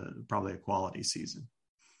as probably a quality season.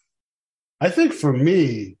 I think for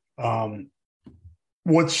me,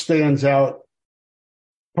 what stands out,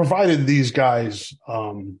 provided these guys,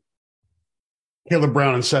 Caleb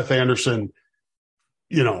Brown and Seth Anderson,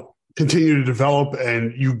 continue to develop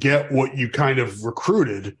and you get what you kind of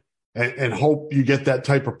recruited and hope you get that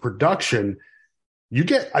type of production,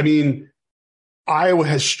 Iowa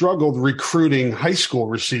has struggled recruiting high school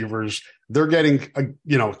receivers. They're getting,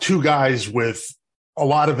 2 guys with a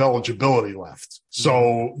lot of eligibility left.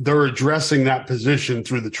 So they're addressing that position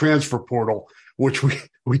through the transfer portal, which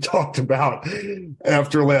we talked about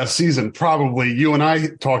after last season. Probably you and I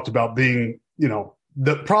talked about being,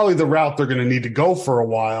 probably the route they're going to need to go for a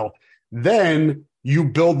while. Then you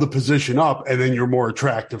build the position up and then you're more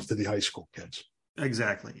attractive to the high school kids.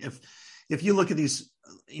 Exactly. If you look at these,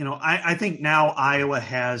 I think now Iowa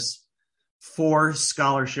has 4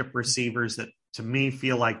 scholarship receivers that to me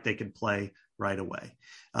feel like they can play right away.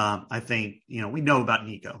 I think, we know about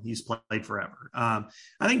Nico. He's played forever. I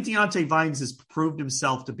think Deontay Vines has proved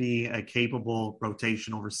himself to be a capable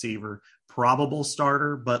rotational receiver, probable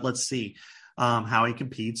starter, but let's see how he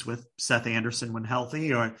competes with Seth Anderson when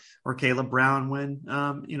healthy or Caleb Brown when,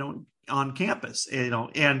 on campus,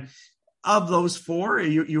 and of those 4,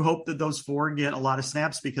 you hope that those 4 get a lot of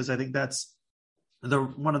snaps, because I think that's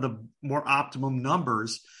one of the more optimum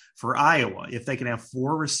numbers for Iowa. If they can have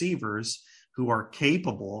 4 receivers who are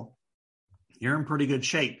capable, you're in pretty good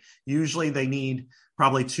shape. Usually they need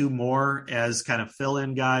probably 2 more as kind of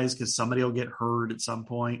fill-in guys, because somebody will get hurt at some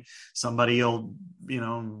point. Somebody will,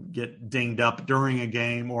 get dinged up during a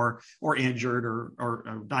game or injured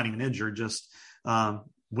or not even injured, just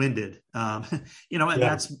winded. And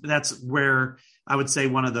that's where I would say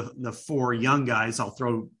one of the 4 young guys, I'll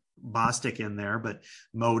throw Bostic in there, but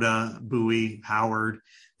Moda, Bowie, Howard,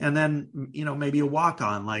 and then, maybe a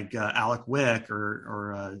walk-on like Alec Wick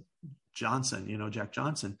or Johnson, Jack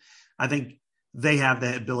Johnson. I think they have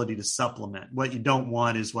the ability to supplement. What you don't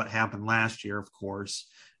want is what happened last year, of course,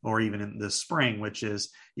 or even in the spring, which is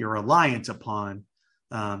you're reliant upon,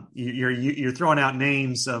 you're throwing out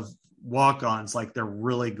names of walk-ons like they're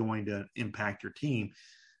really going to impact your team.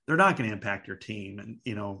 They're not going to impact your team. And,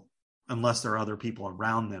 unless there are other people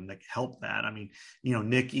around them that help that. I mean,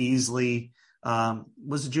 Nick Easley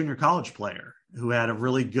was a junior college player who had a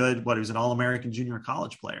really good, he was an All-American junior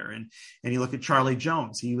college player. And you look at Charlie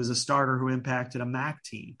Jones, he was a starter who impacted a MAC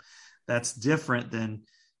team. That's different than,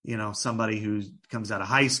 somebody who comes out of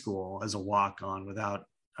high school as a walk-on without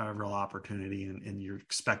a real opportunity and you're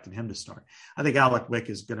expecting him to start. I think Alec Wick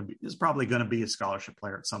is probably going to be a scholarship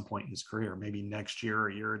player at some point in his career, maybe next year or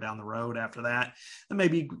a year down the road after that. And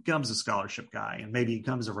maybe he becomes a scholarship guy and maybe he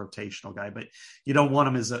becomes a rotational guy, but you don't want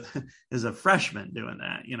him as a freshman doing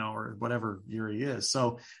that, or whatever year he is.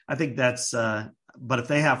 So I think that's, but if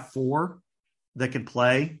they have 4 that can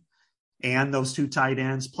play and those 2 tight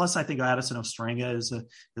ends, plus I think Addison Ostrenga is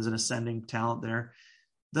an ascending talent there,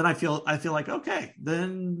 then I feel like, okay,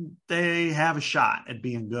 then they have a shot at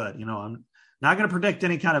being good. I'm not going to predict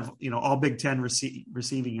any kind of, all Big Ten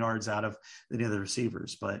receiving yards out of any of the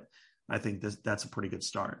receivers, but I think that's a pretty good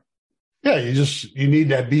start. Yeah, you need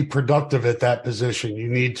to be productive at that position. You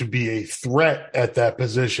need to be a threat at that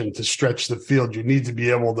position to stretch the field. You need to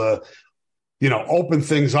be able to, open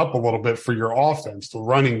things up a little bit for your offense, the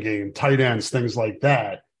running game, tight ends, things like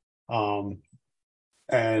that.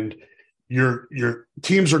 And your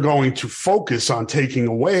teams are going to focus on taking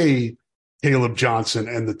away Caleb Johnson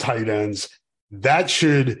and the tight ends. That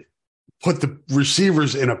should put the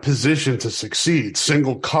receivers in a position to succeed.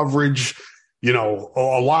 Single coverage, a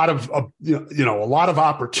lot of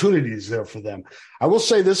opportunities there for them. I will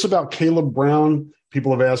say this about Caleb Brown.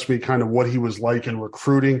 People have asked me kind of what he was like in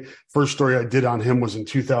recruiting. First story I did on him was in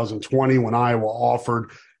 2020 when Iowa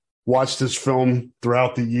watched his film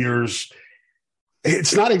throughout the years.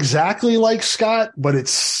 It's not exactly like Scott, but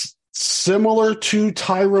it's similar to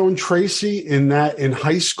Tyrone Tracy in that in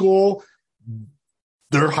high school,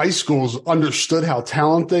 their high schools understood how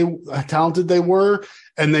talented they were,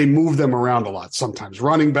 and they move them around a lot, sometimes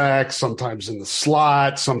running back, sometimes in the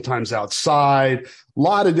slot, sometimes outside, a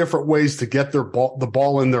lot of different ways to get the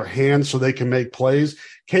ball in their hands so they can make plays.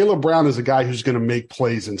 Caleb Brown is a guy who's going to make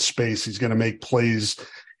plays in space. He's going to make plays,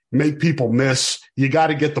 make people miss. You got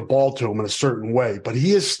to get the ball to him in a certain way, but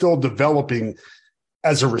he is still developing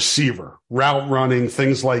as a receiver, route running,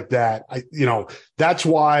 things like that. That's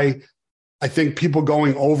why I think people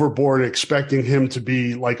going overboard expecting him to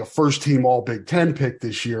be like a first-team All-Big Ten pick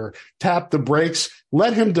this year, tap the brakes,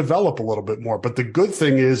 let him develop a little bit more. But the good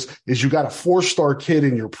thing is you got a 4-star kid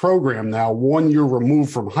in your program now, 1 year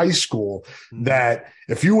removed from high school, that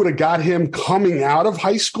if you would have got him coming out of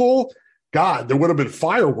high school, God, there would have been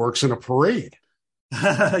fireworks and a parade.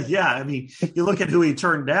 Yeah, I mean, you look at who he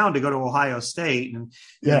turned down to go to Ohio State, and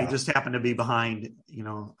he just happened to be behind.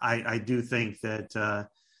 I do think that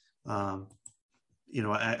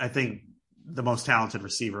I think the most talented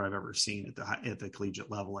receiver I've ever seen at the collegiate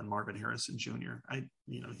level, and Marvin Harrison Jr.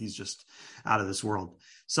 He's just out of this world.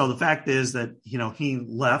 So the fact is that, he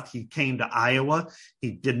left, he came to Iowa.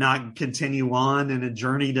 He did not continue on in a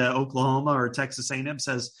journey to Oklahoma or Texas A&M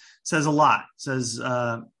says a lot. Says,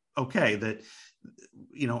 that,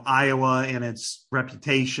 Iowa and its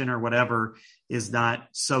reputation or whatever is not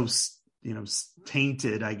so,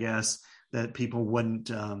 tainted, I guess, that people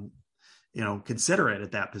wouldn't, consider it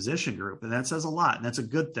at that position group. And that says a lot, and that's a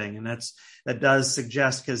good thing. And that does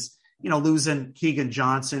suggest, because, losing Keegan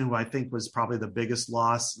Johnson, who I think was probably the biggest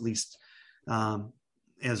loss, at least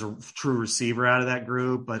as a true receiver out of that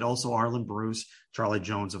group, but also Arlen Bruce, Charlie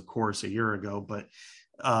Jones, of course, a year ago. But,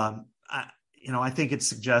 I think it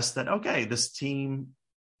suggests that, okay, this team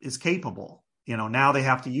is capable. Now they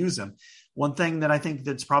have to use him. One thing that I think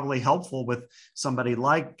that's probably helpful with somebody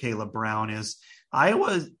like Caleb Brown is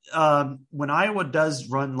Iowa, when Iowa does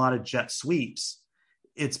run a lot of jet sweeps,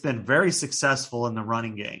 it's been very successful in the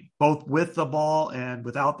running game, both with the ball and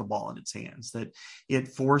without the ball in its hands, that it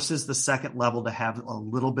forces the second level to have a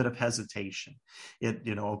little bit of hesitation.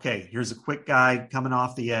 Okay, here's a quick guy coming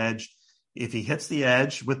off the edge. If he hits the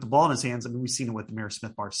edge with the ball in his hands, we've seen it with Demir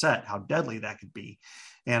Smith-Barset, how deadly that could be.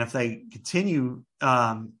 And if they continue,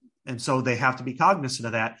 and so they have to be cognizant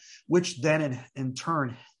of that, which then in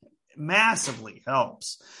turn massively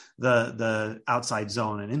helps the outside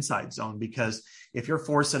zone and inside zone, because if you're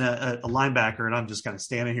forcing a linebacker, and I'm just kind of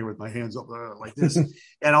standing here with my hands up like this,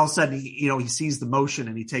 and all of a sudden, he sees the motion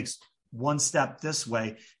and he takes one step this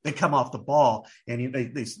way, they come off the ball and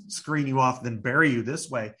they screen you off, then bury you this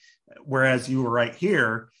way. Whereas you were right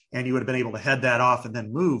here and you would have been able to head that off and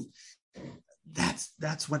then move.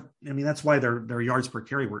 That's why their yards per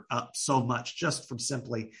carry were up so much, just from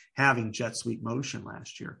simply having jet sweep motion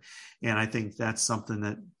last year. And I think that's something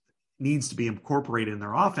that needs to be incorporated in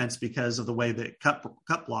their offense because of the way that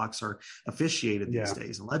cut blocks are officiated these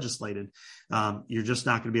days and legislated. You're just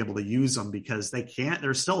not going to be able to use them because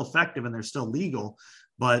they're still effective and they're still legal,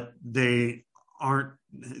 but they're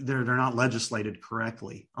not legislated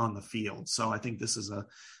correctly on the field. So I think this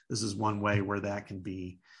is one way where that can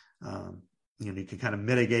be, you can kind of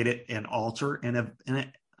mitigate it and alter and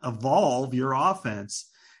evolve your offense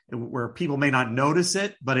where people may not notice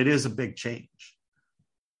it, but it is a big change.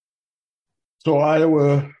 So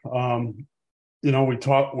Iowa,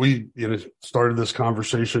 we started this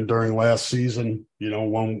conversation during last season,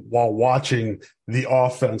 while watching the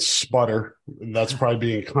offense sputter, and that's probably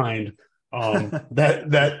being kind,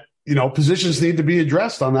 that positions need to be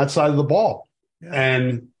addressed on that side of the ball. Yeah.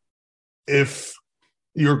 And if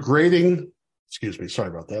you're grading, excuse me, sorry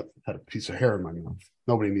about that. I had a piece of hair in my mouth.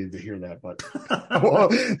 Nobody needed to hear that, but well,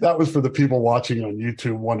 that was for the people watching on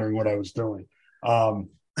YouTube wondering what I was doing.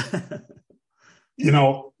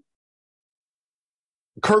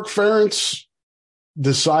 Kirk Ferentz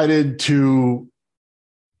decided to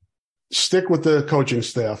stick with the coaching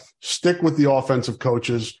staff, stick with the offensive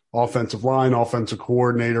coaches, offensive line, offensive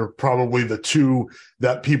coordinator, probably the two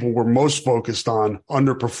that people were most focused on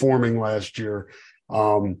underperforming last year,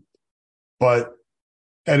 and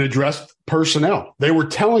addressed personnel. They were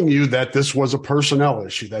telling you that this was a personnel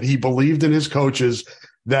issue, that he believed in his coaches,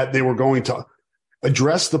 that they were going to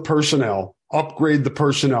address the personnel, upgrade the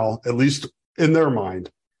personnel, at least in their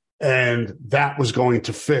mind, and that was going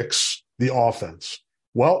to fix the offense.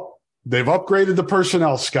 Well, they've upgraded the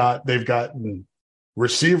personnel, Scott. They've gotten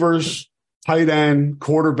receivers, tight end,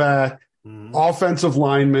 quarterback, offensive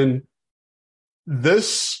linemen.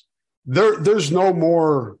 There's no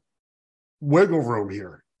more wiggle room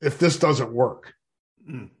here if this doesn't work.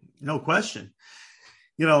 No question.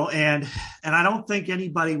 and I don't think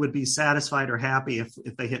anybody would be satisfied or happy if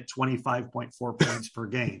they hit 25.4 points per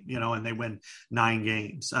game, and they win 9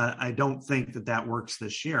 games. I don't think that works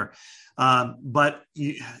this year. But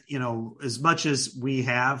as much as we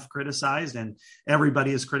have criticized, and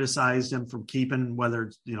everybody has criticized him from keeping, whether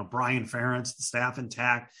it's, Brian Ferentz, the staff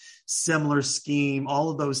intact, similar scheme, all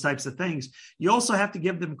of those types of things, you also have to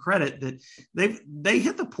give them credit that they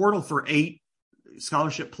hit the portal for 8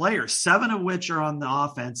 scholarship players, 7 of which are on the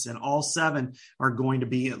offense, and all 7 are going to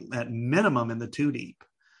be at minimum in the 2 deep.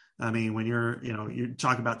 I mean, when you're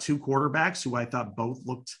talking about 2 quarterbacks who I thought both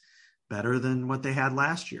looked better than what they had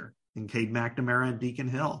last year, in Cade McNamara and Deacon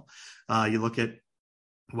Hill. You look at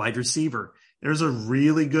wide receiver, there's a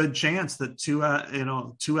really good chance that 2 out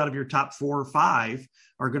of your top 4 or 5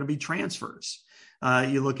 are going to be transfers.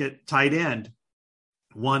 You look at tight end,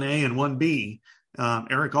 1A and 1B.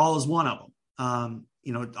 Eric All is one of them.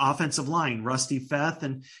 Offensive line, Rusty Feth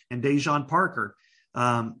and Dejon Parker.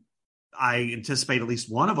 I anticipate at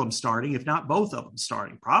least one of them starting, if not both of them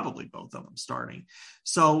starting, probably both of them starting.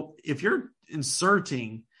 So if you're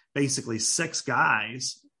inserting basically 6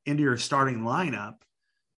 guys into your starting lineup,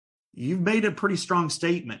 you've made a pretty strong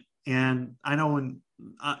statement. And I know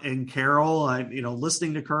in Carroll,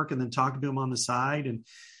 listening to Kirk and then talking to him on the side, and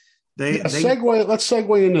let's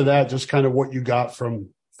segue into that. Just kind of what you got from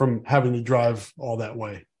having to drive all that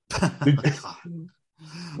way.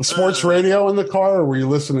 Sports radio in the car, or were you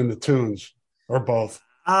listening to tunes, or both?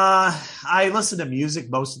 I listened to music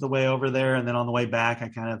most of the way over there, and then on the way back,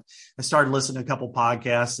 I started listening to a couple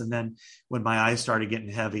podcasts, and then when my eyes started getting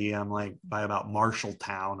heavy, I'm like, by about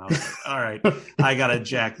Marshalltown, I was like, all right, I got to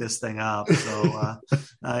jack this thing up. So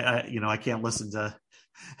I can't listen to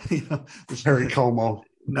Harry Como.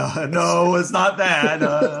 No, it's not that.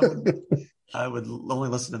 I would only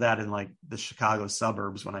listen to that in like the Chicago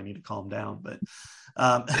suburbs when I need to calm down. But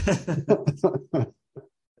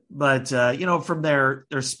from their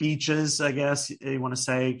speeches, I guess you want to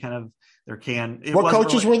say, kind of their What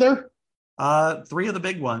coaches were there? 3 of the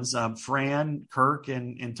big ones: Fran, Kirk,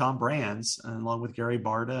 and Tom Brands, along with Gary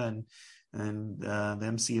Barta and the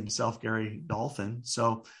MC himself, Gary Dolphin.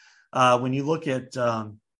 So when you look at,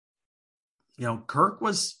 Kirk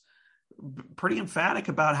was pretty emphatic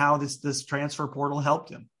about how this transfer portal helped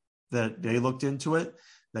him. That they looked into it.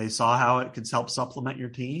 They saw how it could help supplement your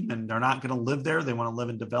team, and they're not going to live there. They want to live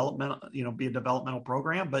in development, be a developmental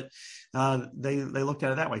program, but they looked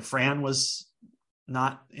at it that way. Fran was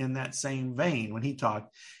not in that same vein when he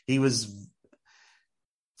talked. He went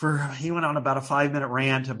on about a 5-minute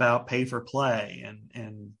rant about pay for play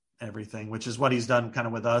and everything, which is what he's done kind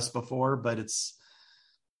of with us before, but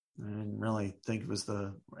I didn't really think it was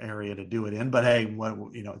the area to do it in, but hey,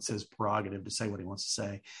 it's his prerogative to say what he wants to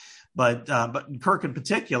say. But Kirk in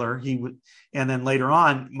particular, he would, and then later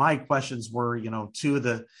on, my questions were, do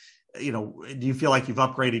you feel like you've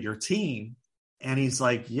upgraded your team? And he's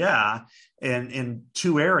like, yeah. And in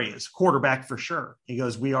 2 areas, quarterback for sure. He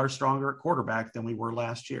goes, we are stronger at quarterback than we were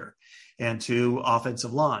last year. And 2,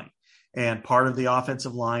 offensive line. And part of the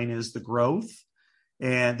offensive line is the growth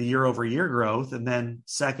and the year-over-year growth. And then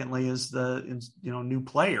secondly is the new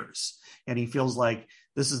players. And he feels like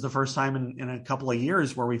this is the first time in a couple of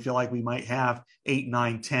years where we feel like we might have 8,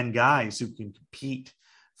 9, 10 guys who can compete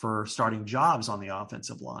for starting jobs on the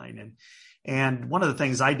offensive line. And one of the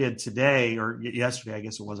things I did today, or yesterday, I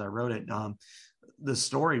guess it was, I wrote it. The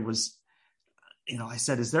story was, I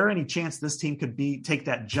said, is there any chance this team could take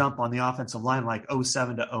that jump on the offensive line like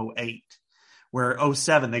 07 to 08? Where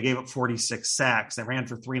 07, they gave up 46 sacks. They ran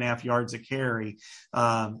for 3.5 yards a carry.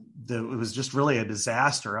 It was just really a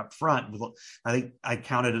disaster up front. I think I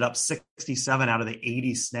counted it up 67 out of the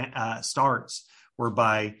 80 starts were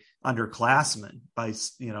by underclassmen, by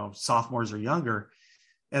sophomores or younger.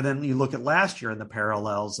 And then you look at last year in the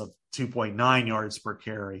parallels of 2.9 yards per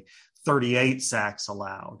carry, 38 sacks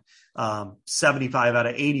allowed, 75 out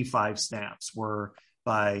of 85 snaps were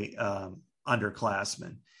by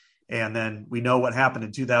underclassmen. And then we know what happened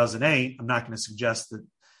in 2008. I'm not going to suggest that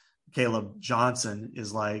Caleb Johnson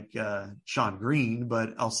is like Sean Green,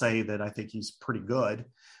 but I'll say that I think he's pretty good.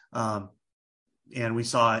 And we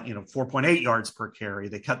saw, 4.8 yards per carry.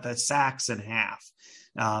 They cut the sacks in half.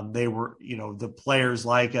 They were, the players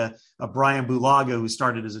like a Brian Bulaga, who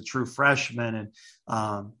started as a true freshman,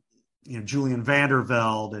 and, Julian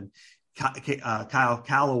Vandervelde and Kyle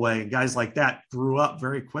Callaway and guys like that grew up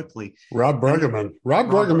very quickly. Rob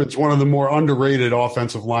Bergeman's one of the more underrated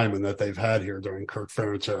offensive linemen that they've had here during Kirk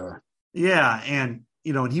Ferentz's era. Yeah. And,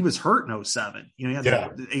 and he was hurt in 07. He had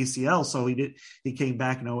the ACL. So he came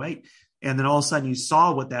back in 08. And then all of a sudden you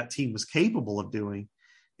saw what that team was capable of doing.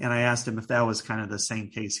 And I asked him if that was kind of the same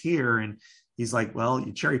case here. And he's like, well,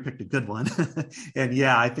 you cherry picked a good one. And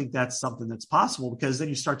yeah, I think that's something that's possible, because then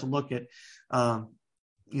you start to look at, at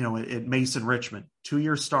Mason Richmond,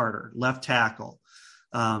 2-year starter, left tackle,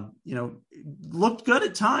 looked good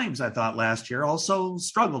at times, I thought, last year, also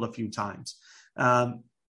struggled a few times.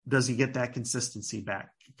 Does he get that consistency back?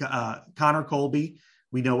 Connor Colby,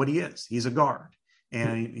 we know what he is. He's a guard.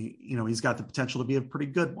 And, he's got the potential to be a pretty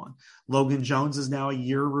good one. Logan Jones is now a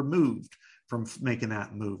year removed from making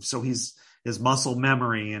that move. So his muscle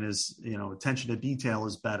memory and his, attention to detail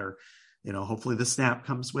is better. Hopefully the snap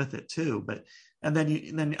comes with it too. And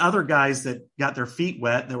then other guys that got their feet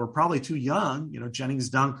wet that were probably too young, Jennings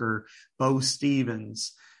Dunker, Bo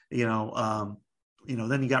Stevens,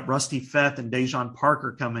 then you got Rusty Feth and Dejon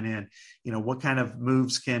Parker coming in. What kind of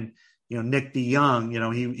moves can, Nick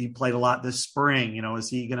DeYoung, he played a lot this spring. Is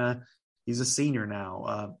he he's a senior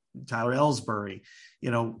now. Tyler Ellsbury,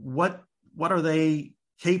 what are they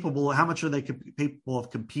capable? How much are they capable of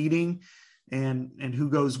competing, and who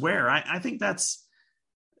goes where? I think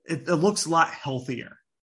it looks a lot healthier.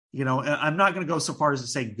 I'm not going to go so far as to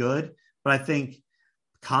say good, but I think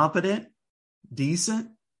competent, decent.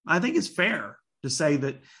 I think it's fair to say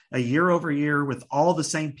that a year over year with all the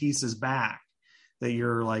same pieces back, that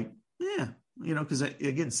you're like, yeah, because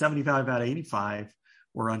again, 75 out of 85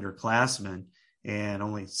 were underclassmen, and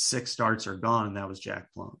only 6 starts are gone, and that was Jack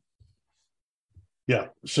Plum. Yeah,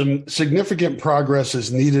 some significant progress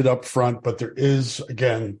is needed up front, but there is,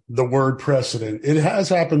 again, the word precedent. It has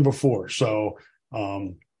happened before. So,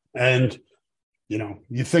 you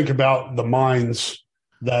think about the minds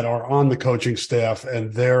that are on the coaching staff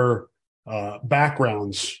and their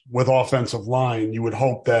backgrounds with offensive line. You would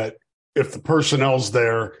hope that if the personnel's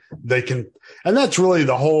there, they can, and that's really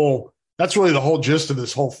the whole gist of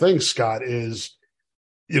this whole thing, Scott, is,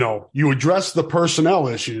 you address the personnel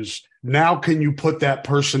issues. Now, can you put that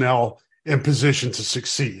personnel in position to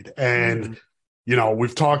succeed? And,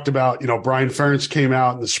 we've talked about, Brian Ferentz came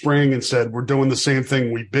out in the spring and said, we're doing the same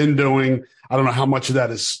thing we've been doing. I don't know how much of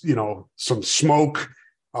that is, some smoke.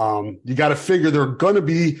 You got to figure they're going to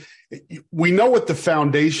be, we know what the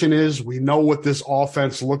foundation is. We know what this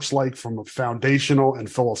offense looks like from a foundational and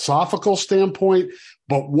philosophical standpoint,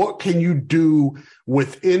 but what can you do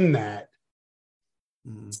within that,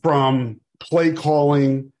 from play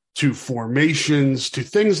calling to formations to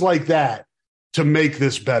things like that, to make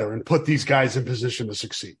this better and put these guys in position to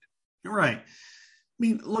succeed? You're right. I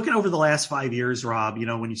mean, looking over the last 5 years, Rob,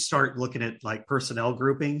 when you start looking at like personnel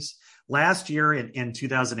groupings, last year in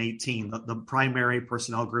 2018, the primary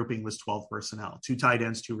personnel grouping was 12 personnel, 2 tight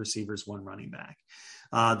ends, 2 receivers, 1 running back.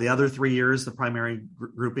 The other 3 years, the primary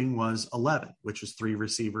grouping was 11, which was 3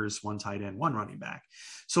 receivers, 1 tight end, 1 running back.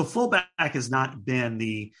 So fullback has not been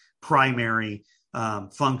the primary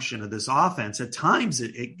function of this offense. At times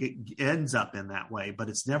it ends up in that way, but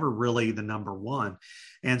it's never really the number one.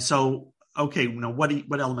 And so, okay,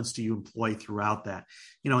 what elements do you employ throughout that?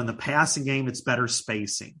 In the passing game, it's better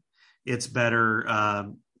spacing. It's better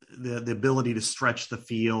the ability to stretch the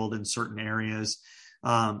field in certain areas,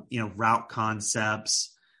 route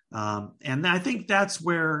concepts. And I think that's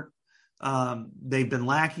where they've been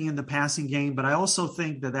lacking in the passing game. But I also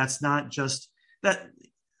think that that's not just that.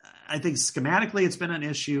 I think schematically it's been an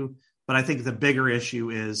issue, but I think the bigger issue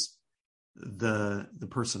is the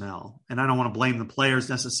personnel. And I don't want to blame the players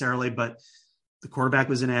necessarily, but the quarterback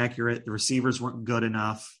was inaccurate. The receivers weren't good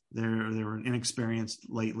enough. They were inexperienced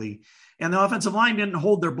lately. And the offensive line didn't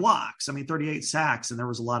hold their blocks. 38 sacks, and there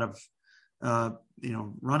was a lot of,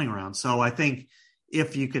 running around. So I think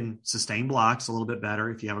if you can sustain blocks a little bit better,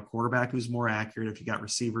 if you have a quarterback who's more accurate, if you got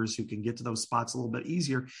receivers who can get to those spots a little bit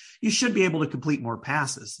easier, you should be able to complete more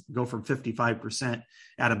passes, go from 55%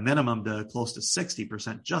 at a minimum to close to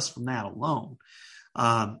 60% just from that alone.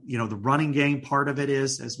 The running game part of it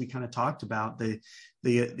is, as we kind of talked about, the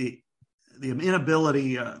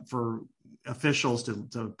inability for officials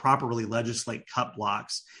to properly legislate cut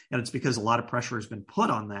blocks. And it's because a lot of pressure has been put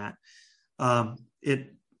on that.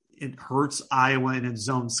 It hurts Iowa in its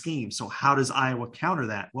zone scheme. So how does Iowa counter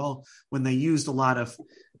that? Well, when they used a lot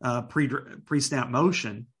of pre-snap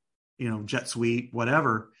motion, jet sweep,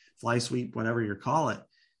 whatever, fly sweep, whatever you call it,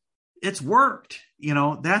 it's worked.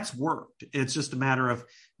 That's worked. It's just a matter of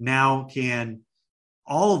now can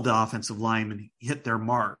all of the offensive linemen hit their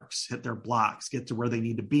marks, hit their blocks, get to where they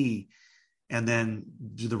need to be, and then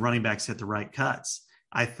do the running backs hit the right cuts?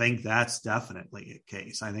 I think that's definitely a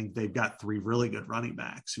case. I think they've got 3 really good running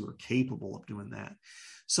backs who are capable of doing that.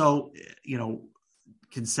 So,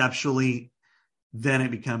 conceptually, then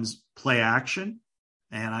it becomes play action.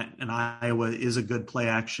 And Iowa is a good play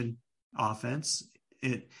action offense.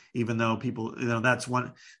 even though people, that's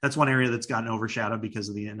one area that's gotten overshadowed because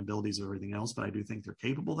of the inabilities of everything else, but I do think they're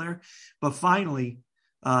capable there. But finally,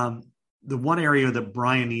 the one area that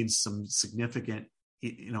Brian needs some significant,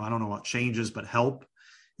 I don't know what changes, but help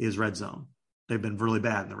is red zone. They've been really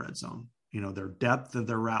bad in the red zone. Their depth of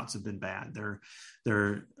their routes have been bad. Their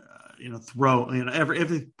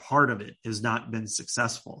every part of it has not been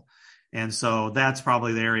successful. And so that's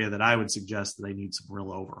probably the area that I would suggest that they need some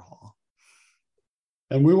real overhaul.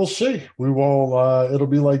 And we will see. It'll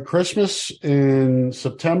be like Christmas in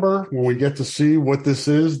September when we get to see what this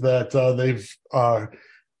is that they've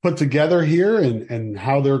put together here and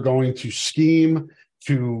how they're going to scheme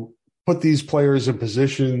to put these players in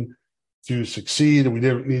position to succeed. And we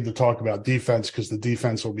didn't need to talk about defense because the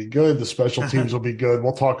defense will be good. The special teams will be good.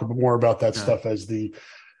 We'll talk more about that stuff as the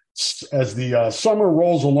summer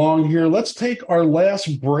rolls along here. Let's take our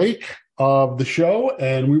last break of the show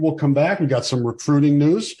and we will come back. We got some recruiting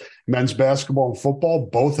news. Men's basketball and football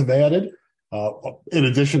both have added, in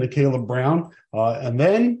addition to Caleb Brown. And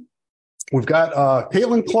then we've got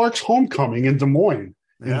Caitlin Clark's homecoming in Des Moines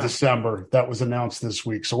in December. That was announced this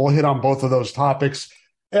week. So we'll hit on both of those topics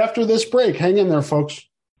after this break. Hang in there, folks.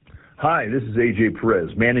 Hi, this is AJ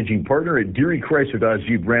Perez, managing partner at Deary Chrysler Dodge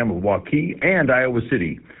Jeep Ram of Waukee and Iowa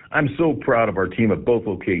City. I'm so proud of our team at both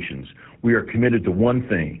locations. We are committed to one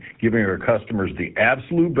thing, giving our customers the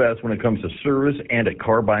absolute best when it comes to service and a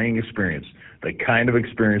car buying experience, the kind of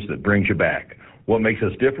experience that brings you back. What makes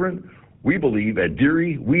us different? We believe at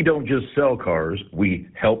Deary, we don't just sell cars, we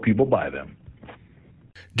help people buy them.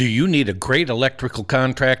 Do you need a great electrical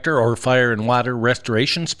contractor or fire and water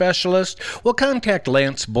restoration specialist? Well, contact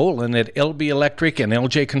Lance Bolin at LB Electric and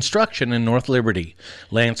LJ Construction in North Liberty.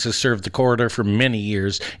 Lance has served the corridor for many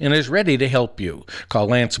years and is ready to help you. Call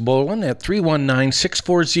Lance Bolin at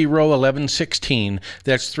 319-640-1116.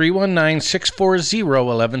 That's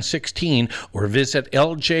 319-640-1116 or visit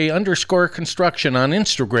LJ_construction on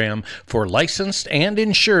Instagram for licensed and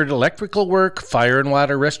insured electrical work, fire and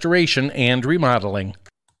water restoration, and remodeling.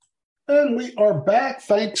 And we are back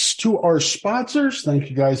thanks to our sponsors. Thank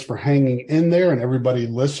you guys for hanging in there and everybody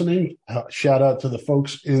listening. Shout out to the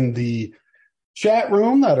folks in the chat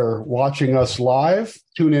room that are watching us live.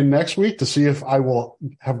 Tune in next week to see if I will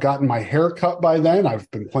have gotten my hair cut by then.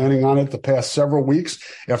 I've been planning on it the past several weeks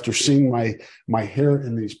after seeing my hair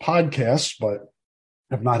in these podcasts, but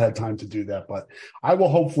have not had time to do that. But I will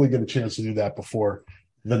hopefully get a chance to do that before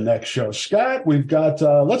the next show. Scott, we've got,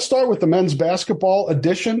 let's start with the men's basketball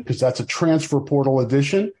edition because that's a transfer portal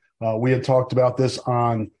edition. We had talked about this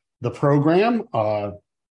on the program,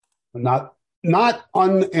 not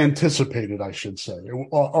unanticipated, I should say,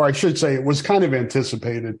 or I should say it was kind of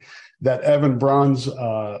anticipated that Evan Bruns,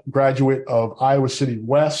 graduate of Iowa City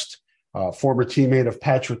West, former teammate of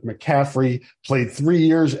Patrick McCaffrey, played 3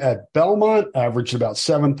 years at Belmont, averaged about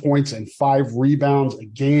 7 points and 5 rebounds a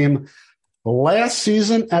game. Last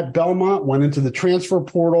season at Belmont, went into the transfer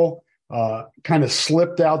portal, kind of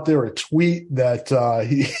slipped out there a tweet that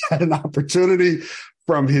he had an opportunity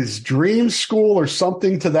from his dream school or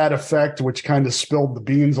something to that effect, which kind of spilled the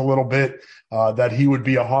beans a little bit, that he would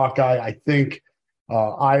be a Hawkeye. I think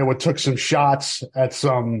Iowa took some shots at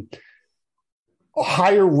some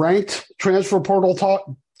higher ranked transfer portal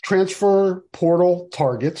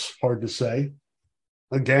targets, hard to say.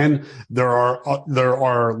 Again, there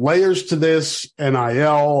are layers to this, NIL,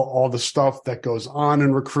 all the stuff that goes on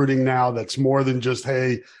in recruiting now that's more than just,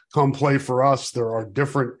 hey, come play for us. There are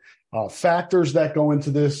different factors that go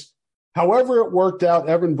into this. However it worked out,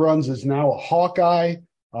 Evan Bruns is now a Hawkeye.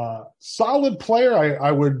 Solid player.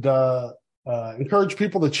 I would encourage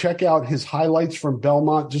people to check out his highlights from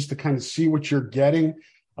Belmont just to kind of see what you're getting.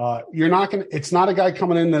 It's not a guy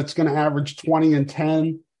coming in that's going to average 20 and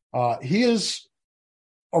 10. He is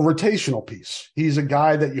a rotational piece. He's a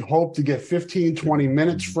guy that you hope to get 15, 20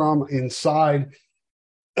 minutes from inside.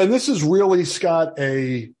 And this is really, Scott,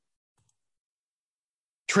 a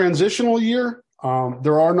transitional year.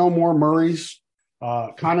 There are no more Murrays.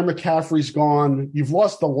 Connor McCaffrey's gone. You've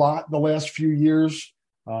lost a lot the last few years.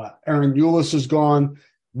 Aaron Eulis is gone.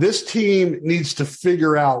 This team needs to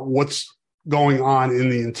figure out what's going on in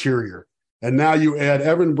the interior. And now you add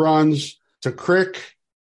Evan Bruns to Crick,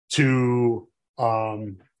 to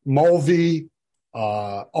Mulvey,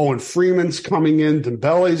 Owen Freeman's coming in,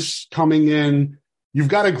 Dembele's coming in. You've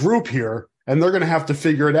got a group here, and they're going to have to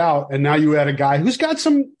figure it out. And now you add a guy who's got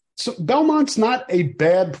some Belmont's not a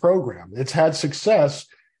bad program. It's had success.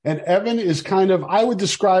 And Evan is I would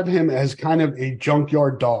describe him as kind of a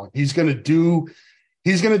junkyard dog. He's going to do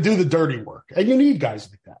the dirty work. And you need guys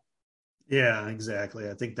like that. Yeah, exactly.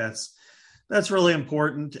 I think that's really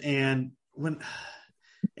important. And when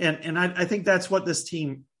And I think that's what this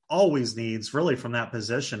team always needs, really, from that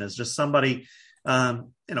position, is just somebody,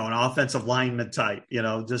 an offensive lineman type.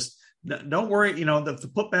 Just don't worry.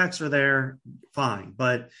 The putbacks are there, fine,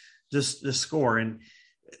 but just score. And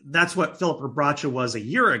that's what Philip Rebraca was a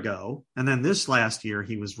year ago. And then this last year,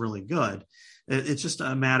 he was really good. It's just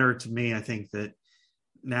a matter to me, I think, that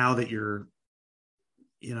now that you're,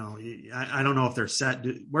 I don't know if they're set.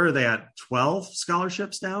 Where are they at? 12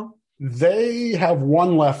 scholarships now? They have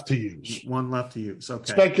one left to use.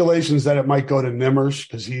 Okay. Speculations that it might go to Nimmers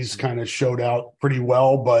because he's kind of showed out pretty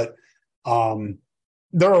well. But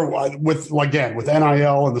there are, with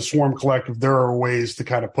NIL and the Swarm Collective, there are ways to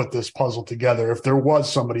kind of put this puzzle together if there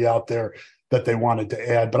was somebody out there that they wanted to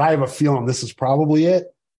add. But I have a feeling this is probably it.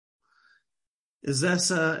 Is this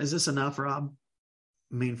enough, Rob?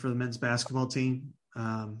 I mean, for the men's basketball team,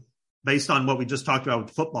 based on what we just talked about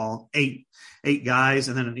with football, eight guys,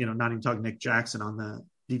 and then not even talking Nick Jackson on the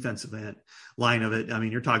defensive end line of it. I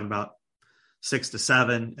mean, you're talking about 6 to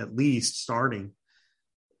 7 at least starting.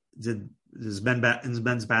 Is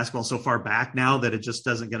men's basketball so far back now that it just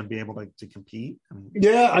doesn't going to be able to compete?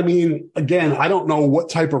 Again, I don't know what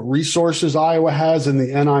type of resources Iowa has in the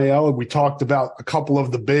NIL. We talked about a couple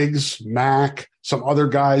of the bigs, Mac, some other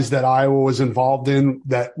guys that Iowa was involved in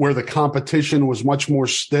where the competition was much more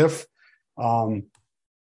stiff.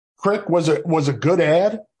 Crick was a good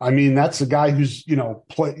ad. I mean, that's a guy who's,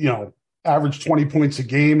 averaged 20 points a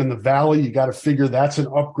game in the Valley. You got to figure that's an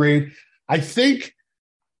upgrade. I think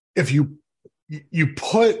if you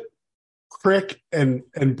put Crick and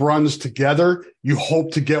Bruns together, you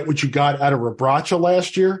hope to get what you got out of Rebraca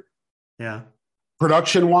last year. Yeah.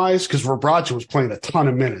 Production-wise, because Rebraca was playing a ton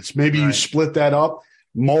of minutes. Maybe you split that up.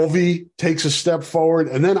 Mulvey takes a step forward.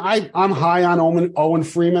 And then I'm high on Owen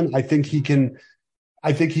Freeman. I think he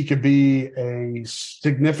could be a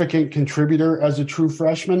significant contributor as a true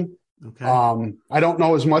freshman. Okay. I don't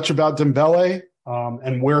know as much about Dembele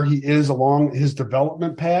and where he is along his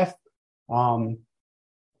development path.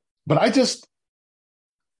 But I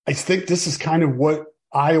think this is kind of what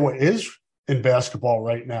Iowa is in basketball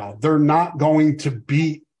right now. They're not going to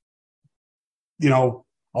beat,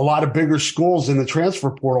 a lot of bigger schools in the transfer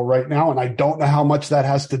portal right now. And I don't know how much that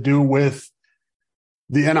has to do with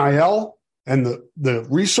the NIL and the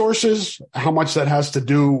resources, how much that has to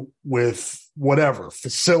do with whatever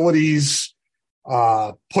facilities,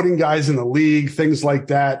 putting guys in the league, things like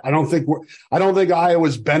that. I don't think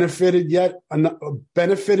Iowa's benefited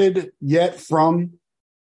yet from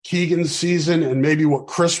Keegan's season and maybe what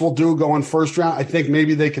Chris will do going first round. I think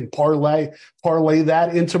maybe they can parlay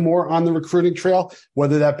that into more on the recruiting trail,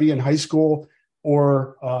 whether that be in high school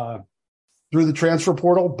or through the transfer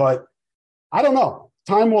portal. But I don't know.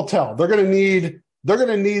 Time will tell. They're going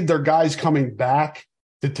to need their guys coming back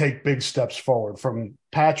to take big steps forward, from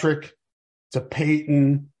Patrick to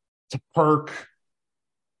Peyton to Perk,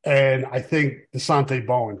 and I think DeSante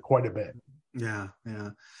Bowen quite a bit. Yeah.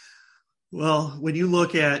 Well, when you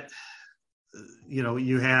look at,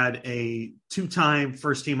 you had a 2-time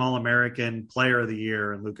first-team All-American Player of the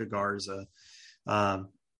Year in Luka Garza, 2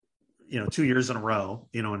 years in a row,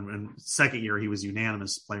 and second year he was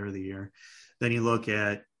unanimous Player of the Year. Then you look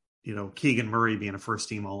at, Keegan Murray being a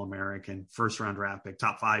first-team All-American, first-round draft pick,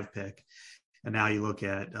 top 5 pick. And now you look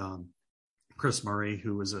at Chris Murray,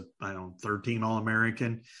 who was a third-team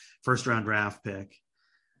All-American, first-round draft pick.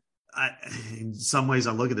 In some ways,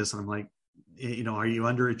 I look at this and I'm like, are you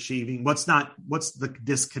underachieving? What's the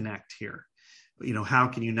disconnect here? How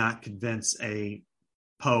can you not convince a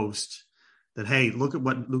post that, hey, look at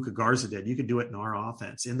what Luka Garza did. You could do it in our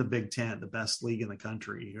offense in the Big Ten, the best league in the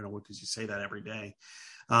country, because you say that every day.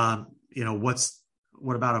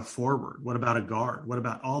 What about a forward? What about a guard? What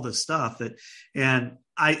about all this stuff and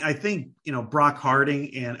I think, Brock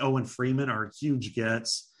Harding and Owen Freeman are huge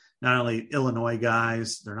gets, not only Illinois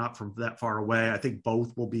guys, they're not from that far away. I think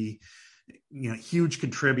both will be, huge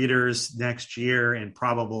contributors next year and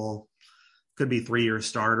could be 3-year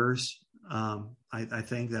starters. I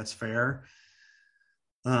think that's fair.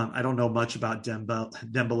 I don't know much about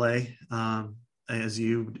Dembele. As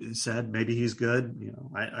you said, maybe he's good.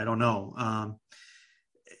 I don't know.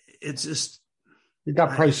 It's just, you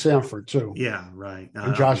got Price Sanford too. Yeah, right.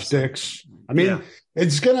 And Josh Dix. I mean,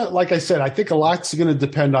 It's going to, like I said, I think a lot's going to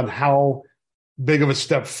depend on how big of a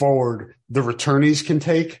step forward the returnees can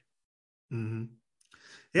take. Mm-hmm.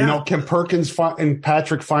 Yeah. Can Perkins and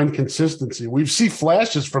Patrick find consistency? We've seen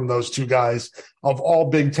flashes from those two guys of all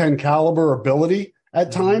Big Ten caliber ability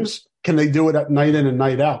at times. Can they do it at night in and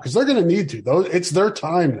night out? Because they're going to need to. It's their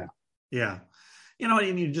time now. Yeah.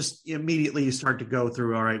 And you just immediately you start to go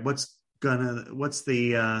through, all right, what's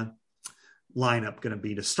the lineup going to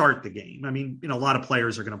be to start the game? I mean, a lot of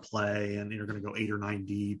players are going to play and they're going to go 8 or 9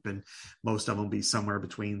 deep, and most of them be somewhere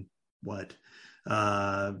between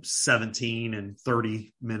 17 and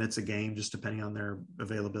 30 minutes a game, just depending on their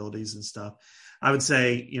availabilities and stuff. I would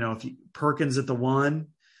say, if Perkins at the 1,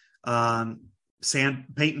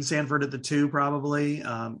 Peyton Sanford at the 2, probably,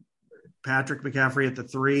 Patrick McCaffrey at the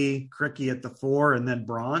 3, Cricky at the 4, and then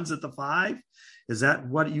Bronze at the 5. Is that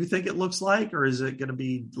what you think it looks like, or is it going to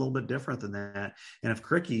be a little bit different than that? And if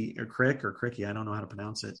Cricky, I don't know how to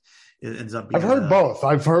pronounce it, it ends up being. I've heard both.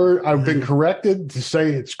 I've been corrected to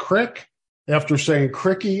say it's Crick after saying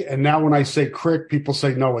Cricky, and now when I say Crick, people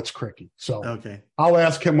say no, it's Cricky. So okay, I'll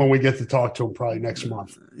ask him when we get to talk to him probably next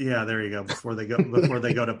month. Yeah, there you go. Before they go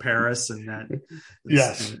to Paris and that,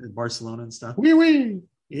 yes, and Barcelona and stuff. Oui.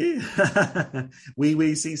 Yeah,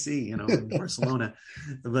 CC, in Barcelona,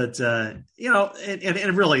 but and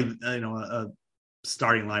really, a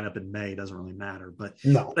starting lineup in May doesn't really matter. But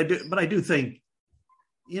no, but I do think,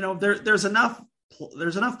 there's enough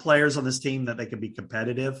players on this team that they can be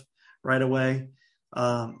competitive right away.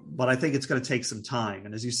 But I think it's going to take some time,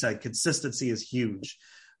 and as you said, consistency is huge.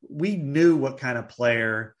 We knew what kind of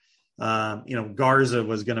player. Garza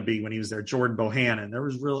was going to be when he was there. Jordan Bohannon, there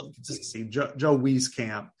was real consistency. Joe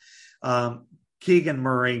Wieskamp, Keegan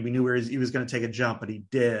Murray. We knew he was going to take a jump, but he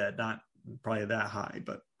did not probably that high,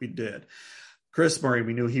 but we did. Chris Murray,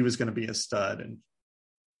 we knew he was going to be a stud, and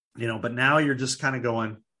but now you're just kind of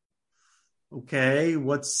going, okay,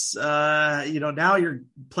 what's now you're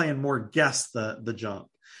playing more guess the jump,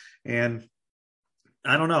 and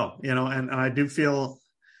I don't know, and I do feel.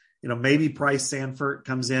 Maybe Price Sanford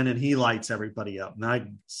comes in and he lights everybody up.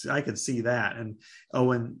 And I could see that. And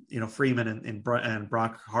Owen, Freeman and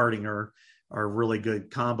Brock Harding are a really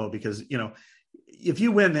good combo because, if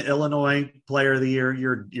you win the Illinois Player of the Year,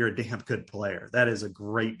 you're a damn good player. That is a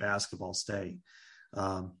great basketball state.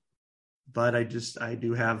 But I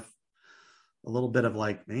do have a little bit of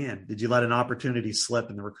like, man, did you let an opportunity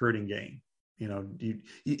slip in the recruiting game?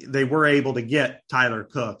 They were able to get Tyler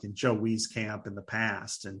Cook and Joe Wieskamp in the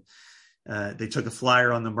past, and they took a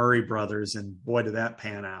flyer on the Murray brothers, and boy, did that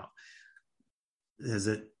pan out. Is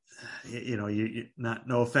it,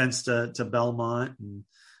 no offense to Belmont and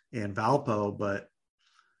Valpo, but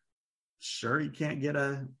sure, you can't get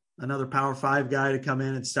another Power 5 guy to come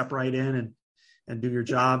in and step right in and do your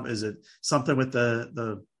job. Is it something with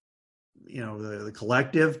the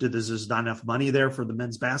collective? There's just not enough money there for the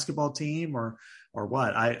men's basketball team or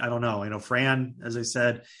what? I don't know. Fran, as I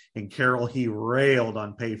said, and Carroll, he railed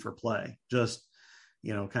on pay for play, just,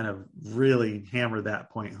 kind of really hammered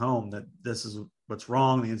that point home that this is what's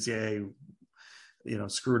wrong. The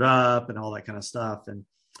NCAA, screwed up and all that kind of stuff. And,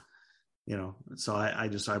 so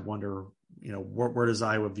I wonder, where does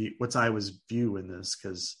what's Iowa's view in this?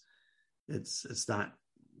 Cause it's not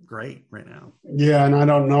great right now. Yeah, and I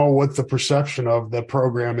don't know what the perception of the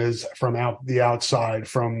program is from the outside,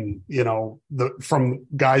 from from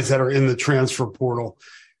guys that are in the transfer portal.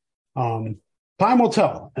 Time will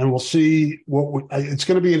tell, and we'll see it's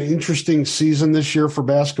going to be an interesting season this year for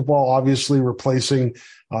basketball. Obviously, replacing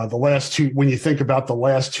the last two. When you think about the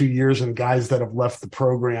last 2 years and guys that have left the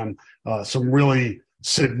program, some really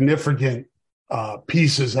significant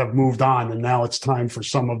pieces have moved on, and now it's time for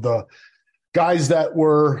some of the guys that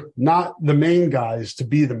were not the main guys to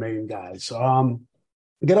be the main guys.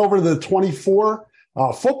 Get over to the 24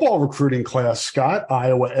 football recruiting class, Scott.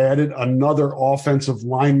 Iowa added another offensive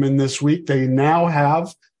lineman this week. They now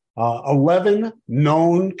have 11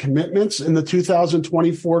 known commitments in the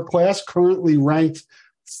 2024 class, currently ranked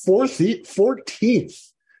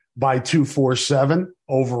 14th by 247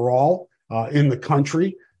 overall in the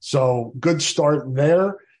country. So good start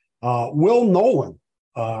there. Will Nolan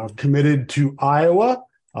committed to Iowa,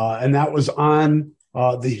 and that was on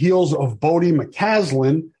the heels of Bodie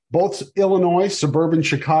McCaslin, both Illinois, suburban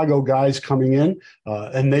Chicago guys coming in,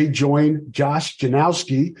 and they joined Josh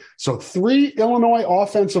Janowski. So 3 Illinois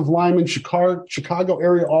offensive linemen, Chicago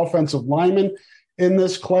area offensive linemen in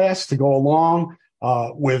this class to go along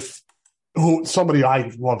with somebody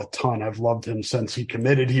I love a ton. I've loved him since he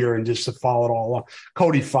committed here, and just to follow it all along,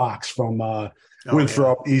 Cody Fox from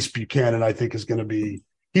Winthrop, East Buchanan, I think is going to be,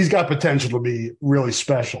 he's got potential to be really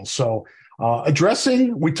special. So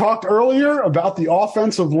we talked earlier about the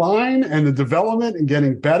offensive line and the development and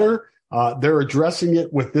getting better. They're addressing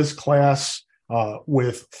it with this class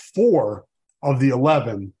with 4 of the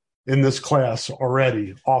 11 in this class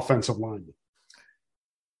already offensive linemen.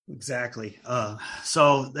 Exactly.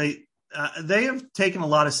 So they have taken a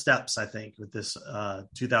lot of steps, I think, with this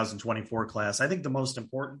 2024 class. I think the most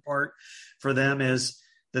important part for them is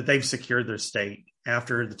that they've secured their state.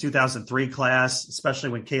 after the 2003 class, especially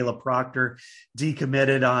when Caleb Proctor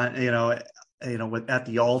decommitted on, at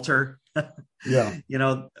the altar. Yeah.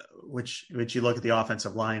 Which you look at the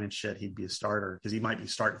offensive line and shit, he'd be a starter because he might be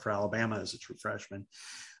starting for Alabama as a true freshman.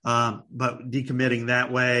 But decommitting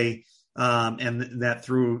that way, and that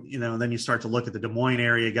through, then you start to look at the Des Moines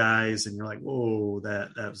area guys and you're like, whoa,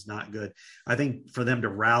 that was not good. I think for them to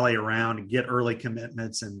rally around and get early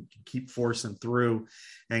commitments and keep forcing through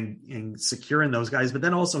and securing those guys, but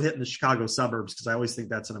then also hitting the Chicago suburbs, because I always think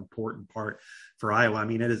that's an important part for Iowa. I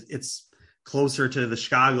mean, it's closer to the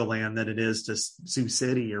Chicagoland than it is to Sioux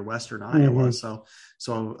City or Western Iowa. Mm-hmm.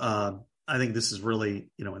 So I think this is really,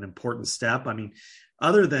 an important step. I mean,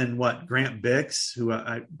 other than Grant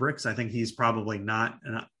Brix, I think he's probably not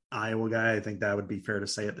an Iowa guy. I think that would be fair to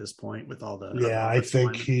say at this point with all the. Yeah, I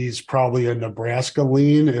think he's probably a Nebraska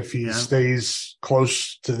lean if he stays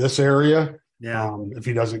close to this area. Yeah. If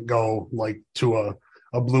he doesn't go to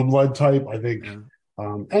a blue blood type, I think. Yeah.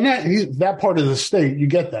 And that part of the state, you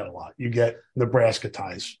get that a lot. You get Nebraska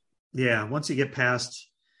ties. Yeah. Once you get past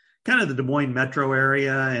kind of the Des Moines metro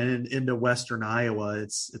area and into Western Iowa,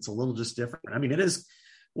 it's a little just different. I mean, it is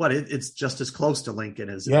it's just as close to Lincoln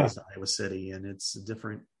as it is to Iowa City, and it's a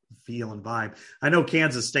different feel and vibe. I know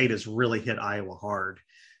Kansas State has really hit Iowa hard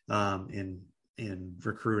in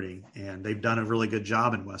recruiting, and they've done a really good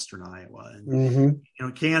job in Western Iowa. And,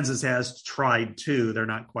 Kansas has tried too. They're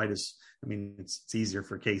not quite as, it's easier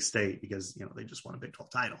for K-State because, they just won a Big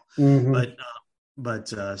 12 title, but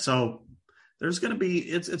so there's going to be,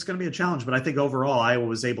 it's going to be a challenge, but I think overall Iowa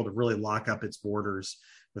was able to really lock up its borders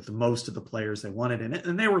with most of the players they wanted in it.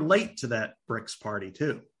 And they were late to that Brix party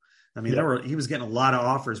too. I mean, he was getting a lot of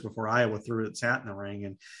offers before Iowa threw its hat in the ring.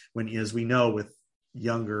 And when, as we know, with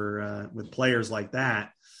younger, with players like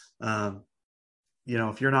that,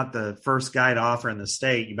 if you're not the first guy to offer in the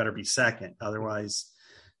state, you better be second. Otherwise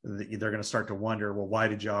they're going to start to wonder, well, why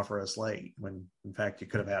did you offer us late when in fact you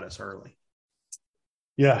could have had us early?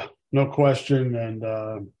 Yeah, no question. And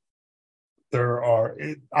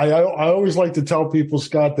I always like to tell people,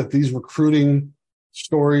 Scott, that these recruiting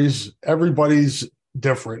stories, everybody's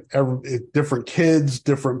different. Different kids,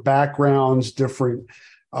 different backgrounds, different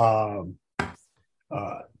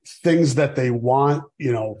things that they want,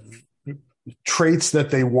 traits that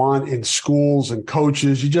they want in schools and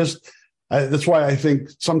coaches. That's why I think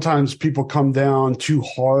sometimes people come down too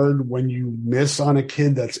hard when you miss on a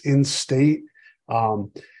kid that's in state.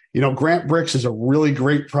 Grant Brix is a really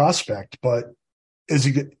great prospect, but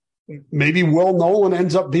maybe Will Nolan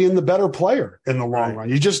ends up being the better player in the long run.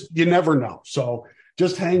 You never know. So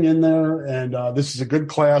just hang in there. And this is a good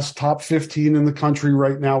class, top 15 in the country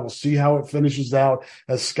right now. We'll see how it finishes out.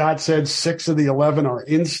 As Scott said, 6 of the 11 are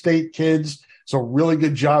in-state kids. So really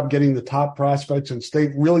good job getting the top prospects in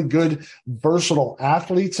state. Really good, versatile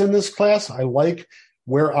athletes in this class. I like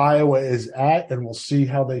where Iowa is at, and we'll see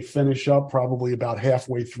how they finish up, probably about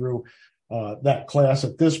halfway through that class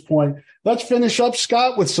at this point. Let's finish up,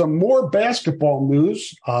 Scott, with some more basketball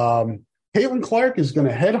news. Caitlin Clark is going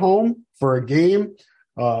to head home for a game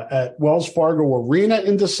at Wells Fargo Arena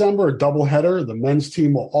in December, a doubleheader. The men's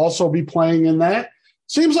team will also be playing in that.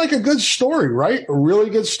 Seems like a good story, right? A really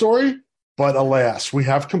good story. But alas, we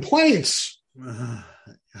have complaints. I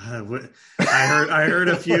heard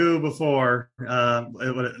a few before.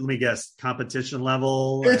 Let me guess. Competition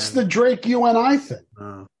level. It's the Drake UNI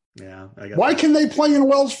thing. Yeah. Why can they play in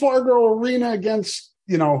Wells Fargo Arena against,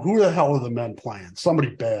 who the hell are the men playing?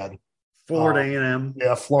 Somebody bad. Florida A&M.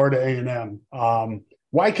 Yeah, Florida A&M.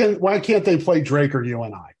 Why can't they play Drake or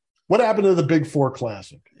UNI? What happened to the Big Four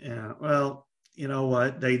Classic? Yeah. Well, you know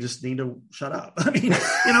what? They just need to shut up. I mean,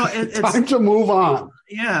 it's time to move on.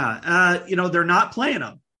 Yeah. They're not playing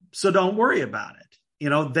them. So don't worry about it.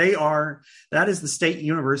 That is the State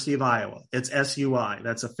University of Iowa. It's SUI.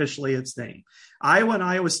 That's officially its name. Iowa and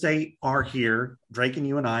Iowa State are here. Drake and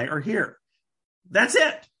UNI are here. That's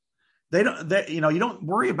it. You don't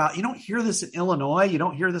worry about, you don't hear this in Illinois. You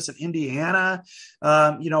don't hear this in Indiana.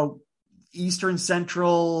 Eastern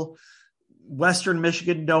Central, Western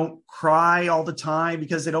Michigan don't cry all the time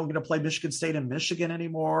because they don't get to play Michigan State and Michigan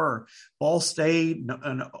anymore, or Ball State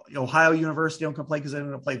and Ohio University don't play because they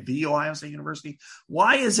don't play the Ohio State University.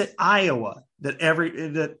 Why is it Iowa that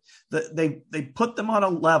they put them on a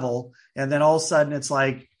level, and then all of a sudden it's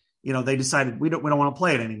like, they decided we don't want to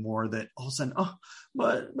play it anymore, that all of a sudden,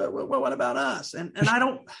 but what about us? And I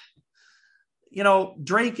don't,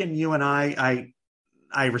 Drake and you and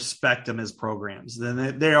I respect them as programs.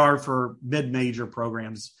 Then they are, for mid-major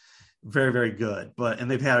programs, very, very good.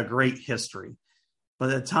 And they've had a great history.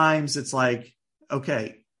 But at times it's like,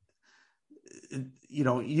 okay,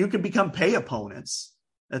 you could become pay opponents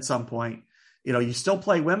at some point. You still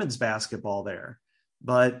play women's basketball there,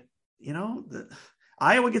 but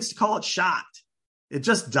Iowa gets to call it shot. It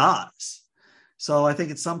just does. So I think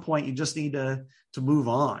at some point you just need to move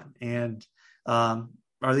on. And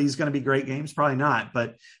are these going to be great games? Probably not.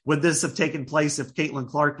 But would this have taken place if Caitlin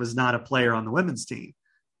Clark was not a player on the women's team?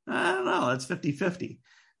 I don't know. It's 50-50.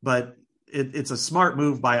 But it's a smart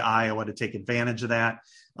move by Iowa to take advantage of that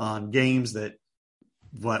on games that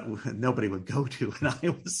nobody would go to in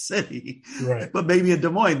Iowa City. Right. But maybe in Des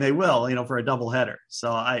Moines they will, for a doubleheader.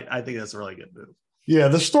 So I think that's a really good move. Yeah,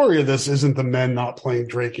 the story of this isn't the men not playing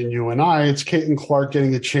Drake and UNI. It's Caitlin Clark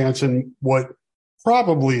getting a chance in what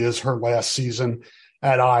probably is her last season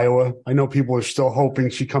at Iowa. I know people are still hoping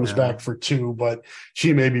she comes back for 2, but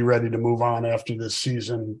she may be ready to move on after this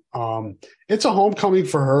season. It's a homecoming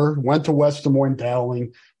for her. Went to West Des Moines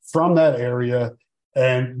Dowling from that area,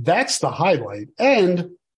 and that's the highlight.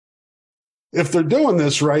 And if they're doing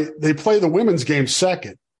this right, they play the women's game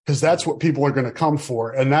second, because that's what people are going to come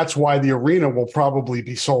for. And that's why the arena will probably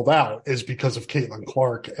be sold out, is because of Caitlin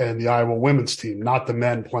Clark and the Iowa women's team, not the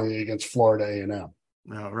men playing against Florida A&M.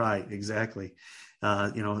 Oh, right. Exactly.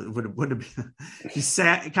 It would be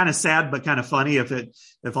sad, kind of sad, but kind of funny if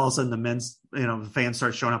all of a sudden the men's, the fans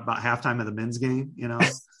start showing up about halftime of the men's game, Yeah.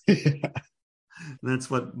 That's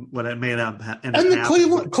what it made up. And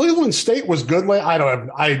the Cleveland State was good.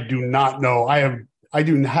 I do not know. I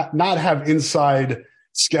do not have inside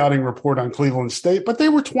scouting report on Cleveland State, but they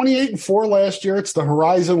were 28-4 last year. It's the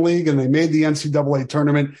Horizon League, and they made the NCAA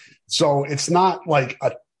tournament. So it's not like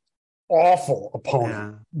an awful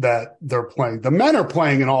opponent that they're playing. The men are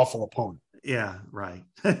playing an awful opponent. Yeah, right.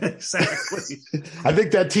 Exactly. I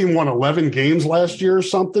think that team won 11 games last year or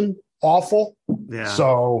something awful. Yeah.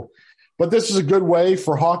 So, but this is a good way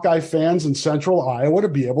for Hawkeye fans in Central Iowa to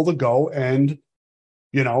be able to go and,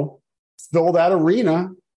 fill that arena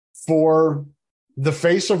for the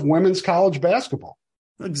face of women's college basketball.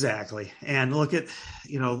 Exactly. And look at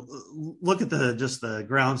the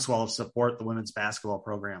groundswell of support the women's basketball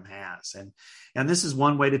program has. And this is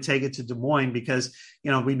one way to take it to Des Moines, because,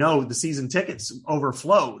 we know the season tickets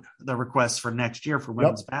overflowed the requests for next year for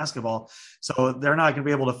women's basketball. So they're not going to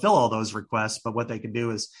be able to fill all those requests, but what they can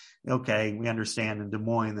do is, okay, we understand in Des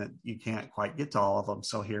Moines that you can't quite get to all of them.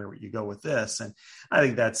 So here you go with this. And I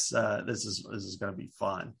think this is going to be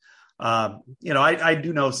fun. I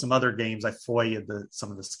do know some other games. I FOIA'd some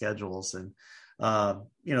of the schedules, and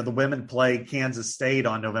the women play Kansas State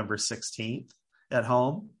on November 16th at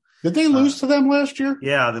home. Did they lose to them last year?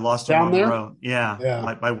 Yeah, they lost down there. Road.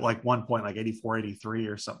 Yeah. By 1 point, like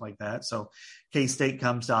 84-83 or something like that. So K-State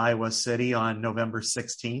comes to Iowa City on November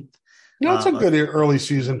 16th. It's a good early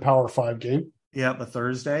season Power 5 game. Yeah, a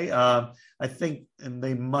Thursday. I think, and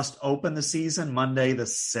they must open the season Monday the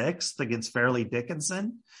 6th against Fairleigh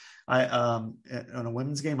Dickinson. On a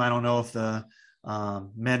women's game, I don't know if the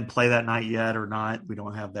men play that night yet or not. We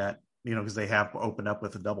don't have that, because they have opened up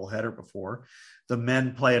with a doubleheader before. The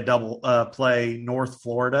men play play North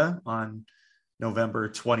Florida on November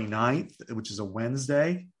 29th, which is a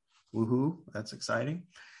Wednesday. Woohoo! That's exciting.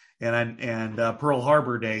 And Pearl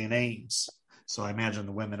Harbor Day in Ames. So I imagine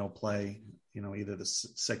the women will play, either the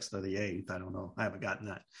 6th or the 8th. I don't know. I haven't gotten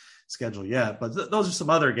that schedule yet, but those are some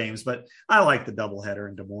other games. But I like the doubleheader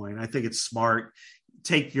in Des Moines. I think it's smart.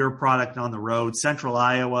 Take your product on the road. Central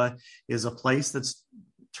Iowa is a place that's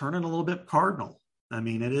turning a little bit cardinal. I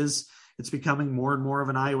mean, it's becoming more and more of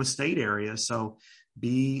an Iowa State area. So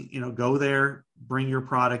go there, bring your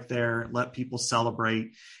product there, let people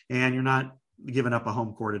celebrate, and you're not giving up a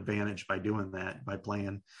home court advantage by doing that, by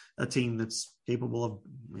playing a team that's capable of,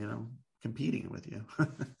 competing with you,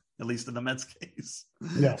 at least in the Mets case.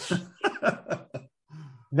 Yes.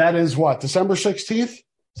 That is what, December 16th? Is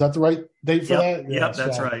that the right date for that? Yep,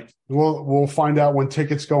 that's right. We'll find out when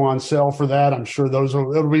tickets go on sale for that. I'm sure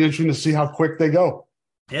it'll be interesting to see how quick they go.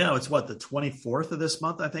 Yeah, it's the 24th of this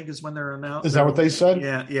month, I think, is when they're announced. Is that what they said?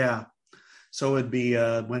 Yeah. So it'd be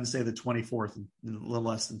Wednesday the 24th, in a little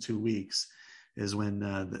less than 2 weeks, is when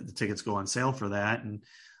the tickets go on sale for that. And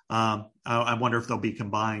I wonder if they'll be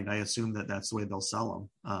combined. I assume that's the way they'll sell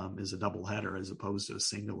them, is a double header as opposed to a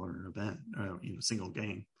single or an event, single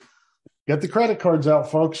game. Get the credit cards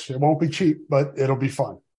out, folks. It won't be cheap, but it'll be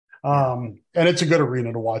fun. And it's a good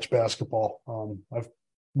arena to watch basketball. I've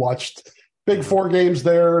watched Big Four games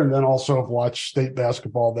there, and then also have watched state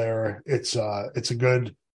basketball there. It's a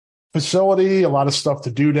good facility, a lot of stuff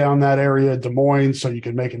to do down that area, Des Moines, so you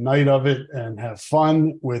can make a night of it and have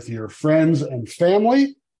fun with your friends and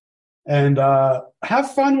family. And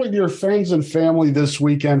have fun with your friends and family this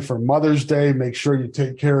weekend for Mother's Day. Make sure you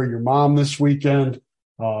take care of your mom this weekend.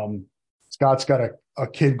 Scott's got a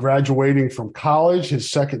kid graduating from college, his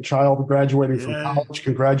second child graduating from college.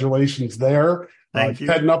 Congratulations there. Thank you.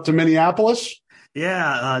 Heading up to Minneapolis?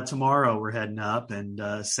 Yeah, tomorrow we're heading up,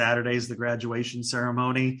 and Saturday's the graduation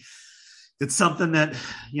ceremony. It's something that,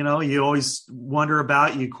 you always wonder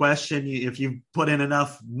about, you question if you've put in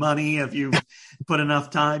enough money, if you've put enough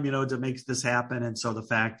time, to make this happen. And so the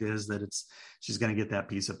fact is that she's going to get that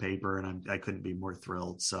piece of paper, and I couldn't be more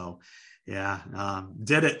thrilled. So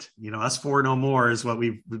did it, us four no more is what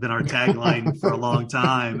we've been our tagline for a long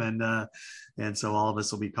time. And so all of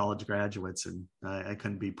us will be college graduates, and I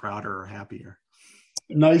couldn't be prouder or happier.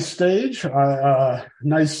 Nice stage.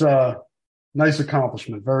 Nice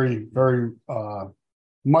accomplishment. Very, very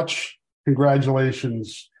much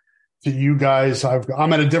congratulations to you guys.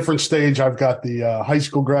 I'm at a different stage. I've got the high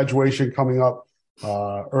school graduation coming up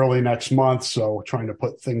early next month, so trying to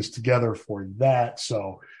put things together for that.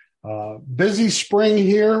 So busy spring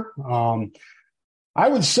here. I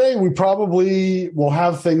would say we probably will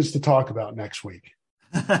have things to talk about next week.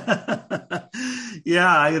 Yeah,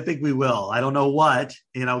 I think we will. I don't know what,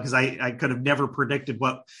 because I could have never predicted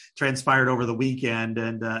what transpired over the weekend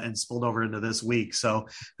and spilled over into this week. So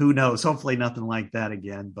who knows? Hopefully nothing like that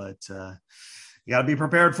again, but you got to be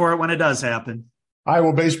prepared for it when it does happen.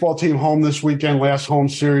 Iowa baseball team home this weekend, last home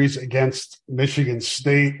series against Michigan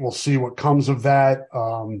State. We'll see what comes of that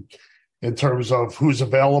in terms of who's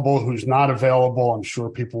available, who's not available. I'm sure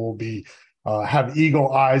people will be have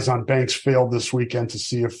eagle eyes on Banks Field this weekend to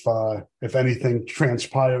see if anything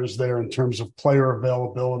transpires there in terms of player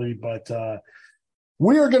availability. But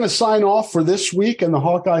we are going to sign off for this week in the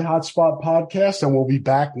Hawkeye Hotspot Podcast, and we'll be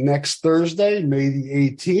back next Thursday, May the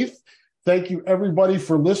 18th. Thank you, everybody,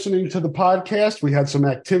 for listening to the podcast. We had some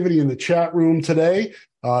activity in the chat room today.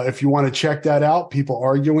 If you want to check that out, people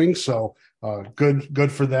arguing. So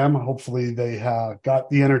good for them. Hopefully they got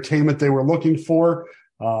the entertainment they were looking for.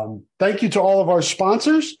 Thank you to all of our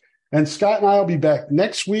sponsors, and Scott and I will be back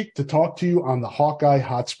next week to talk to you on the Hawkeye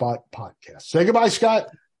Hotspot Podcast. Say goodbye, Scott.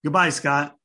 Goodbye, Scott.